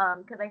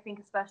 Because I think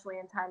especially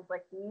in times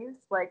like these,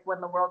 like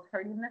when the world's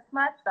hurting this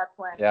much, that's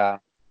when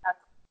that's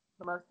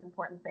the most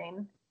important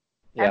thing.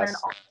 Yes. And then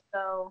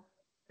also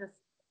just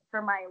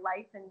for my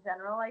life in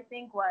general, I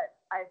think what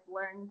I've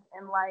learned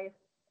in life,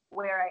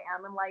 where I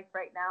am in life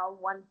right now,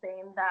 one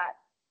thing that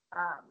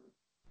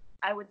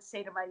I would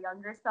say to my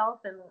younger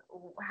self and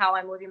how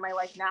I'm living my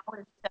life now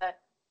is to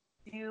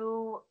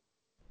do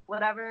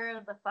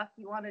whatever the fuck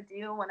you want to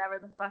do whenever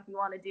the fuck you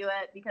want to do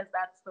it, because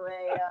that's the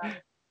way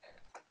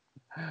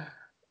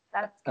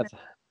that's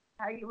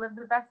how you live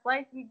the best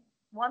life you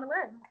want to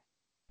live.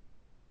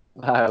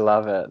 I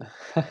love it.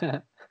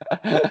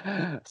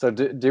 So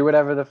do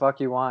whatever the fuck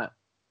you want.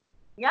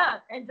 Yeah,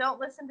 and don't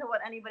listen to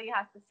what anybody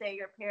has to say,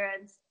 your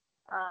parents,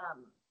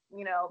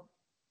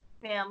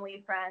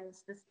 family,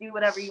 friends. Just do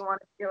whatever you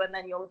want to do, and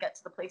then you'll get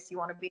to the place you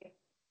want to be.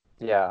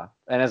 Yeah,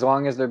 and as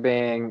long as they're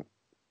being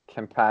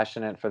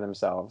compassionate for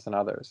themselves and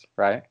others,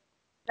 right?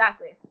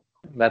 Exactly.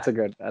 That's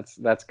good.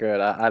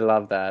 I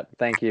love that.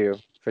 Thank you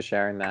for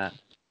sharing that.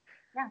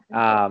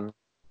 Yeah.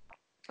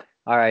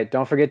 All right,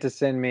 don't forget to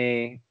send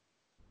me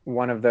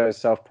one of those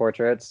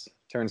self-portraits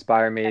to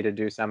inspire me to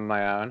do some of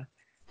my own.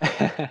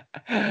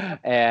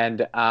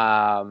 And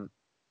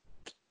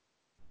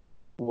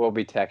we'll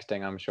be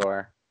texting, I'm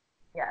sure.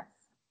 Yes.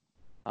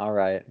 All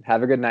right.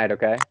 Have a good night,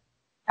 okay?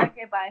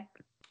 Okay, bye.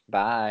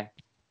 Bye.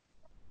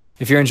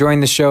 If you're enjoying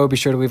the show, be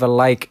sure to leave a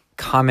like,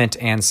 comment,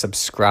 and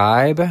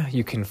subscribe.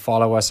 You can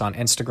follow us on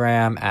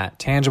Instagram at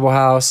Tangible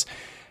House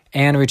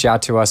and reach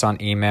out to us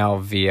on email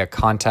via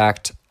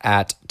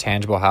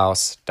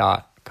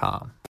contact@tangiblehouse.com.